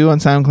to @Verdue on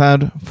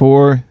SoundCloud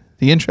for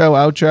the intro,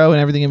 outro, and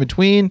everything in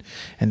between.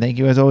 And thank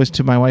you, as always,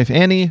 to my wife,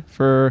 Annie,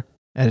 for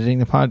editing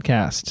the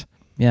podcast.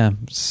 Yeah.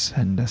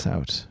 Send us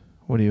out.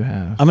 What do you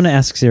have? I'm going to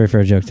ask Siri for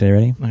a joke today.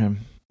 Ready? Okay.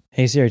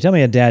 Hey, Siri, tell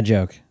me a dad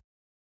joke.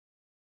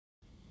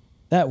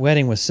 That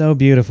wedding was so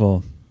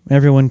beautiful.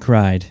 Everyone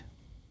cried.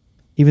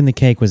 Even the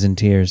cake was in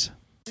tears.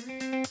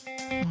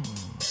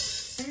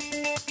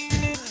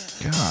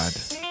 God.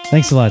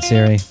 Thanks a lot,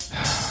 Siri.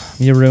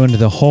 You ruined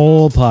the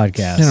whole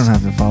podcast. You don't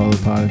have to follow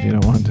the pod if you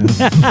don't want to.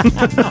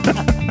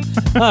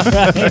 All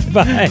right,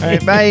 bye. All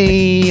right,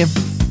 bye.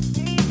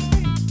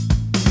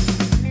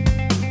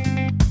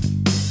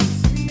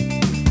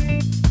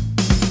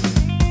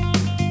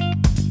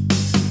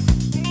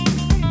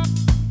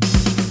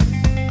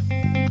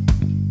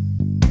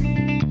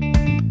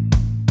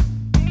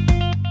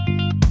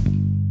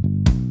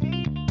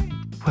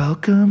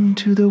 Welcome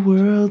to the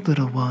world,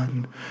 little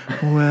one.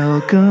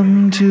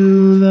 Welcome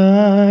to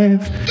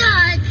life.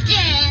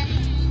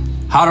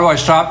 How do I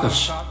stop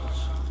this?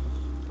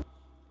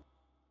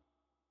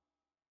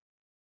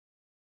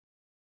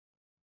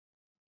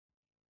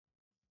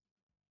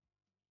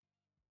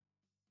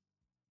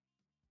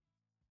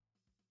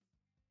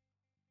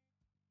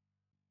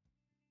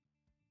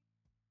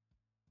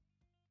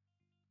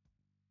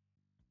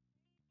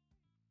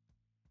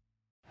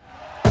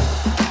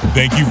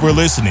 Thank you for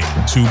listening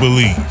to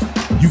Believe.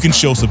 You can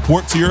show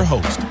support to your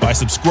host by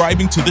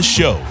subscribing to the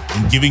show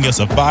and giving us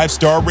a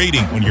 5-star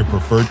rating on your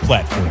preferred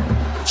platform.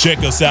 Check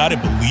us out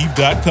at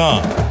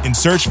Believe.com and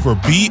search for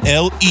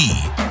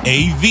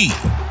BLEAV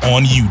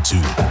on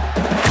YouTube.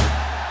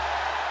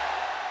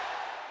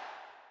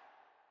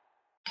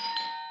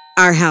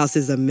 Our house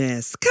is a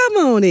mess. Come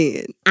on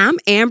in. I'm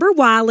Amber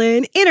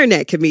Wallen,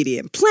 internet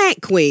comedian,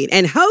 plant queen,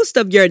 and host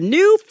of your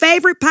new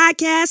favorite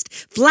podcast,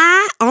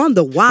 Fly on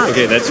the Wallen.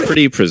 Okay, that's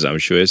pretty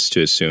presumptuous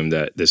to assume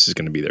that this is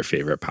going to be their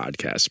favorite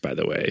podcast, by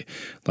the way.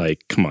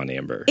 Like, come on,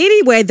 Amber.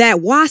 Anyway, that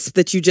wasp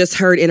that you just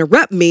heard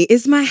interrupt me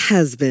is my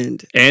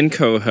husband. And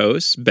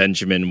co-host,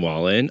 Benjamin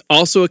Wallen,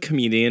 also a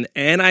comedian,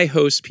 and I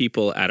host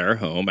people at our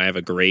home. I have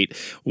a great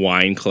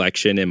wine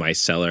collection in my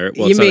cellar.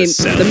 Well, you mean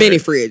the mini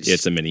fridge? Yeah,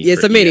 it's a mini fridge.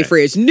 It's a mini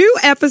fridge. New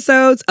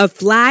episodes of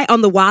Fly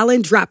on the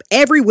Wallen drop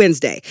every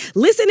Wednesday.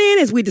 Listen in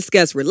as we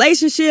discuss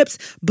relationships,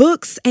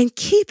 books, and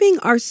keeping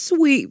our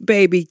sweet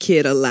baby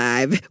kid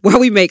alive while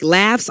we make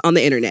laughs on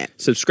the internet.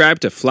 Subscribe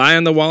to Fly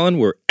on the Wallen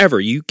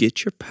wherever you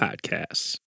get your podcasts.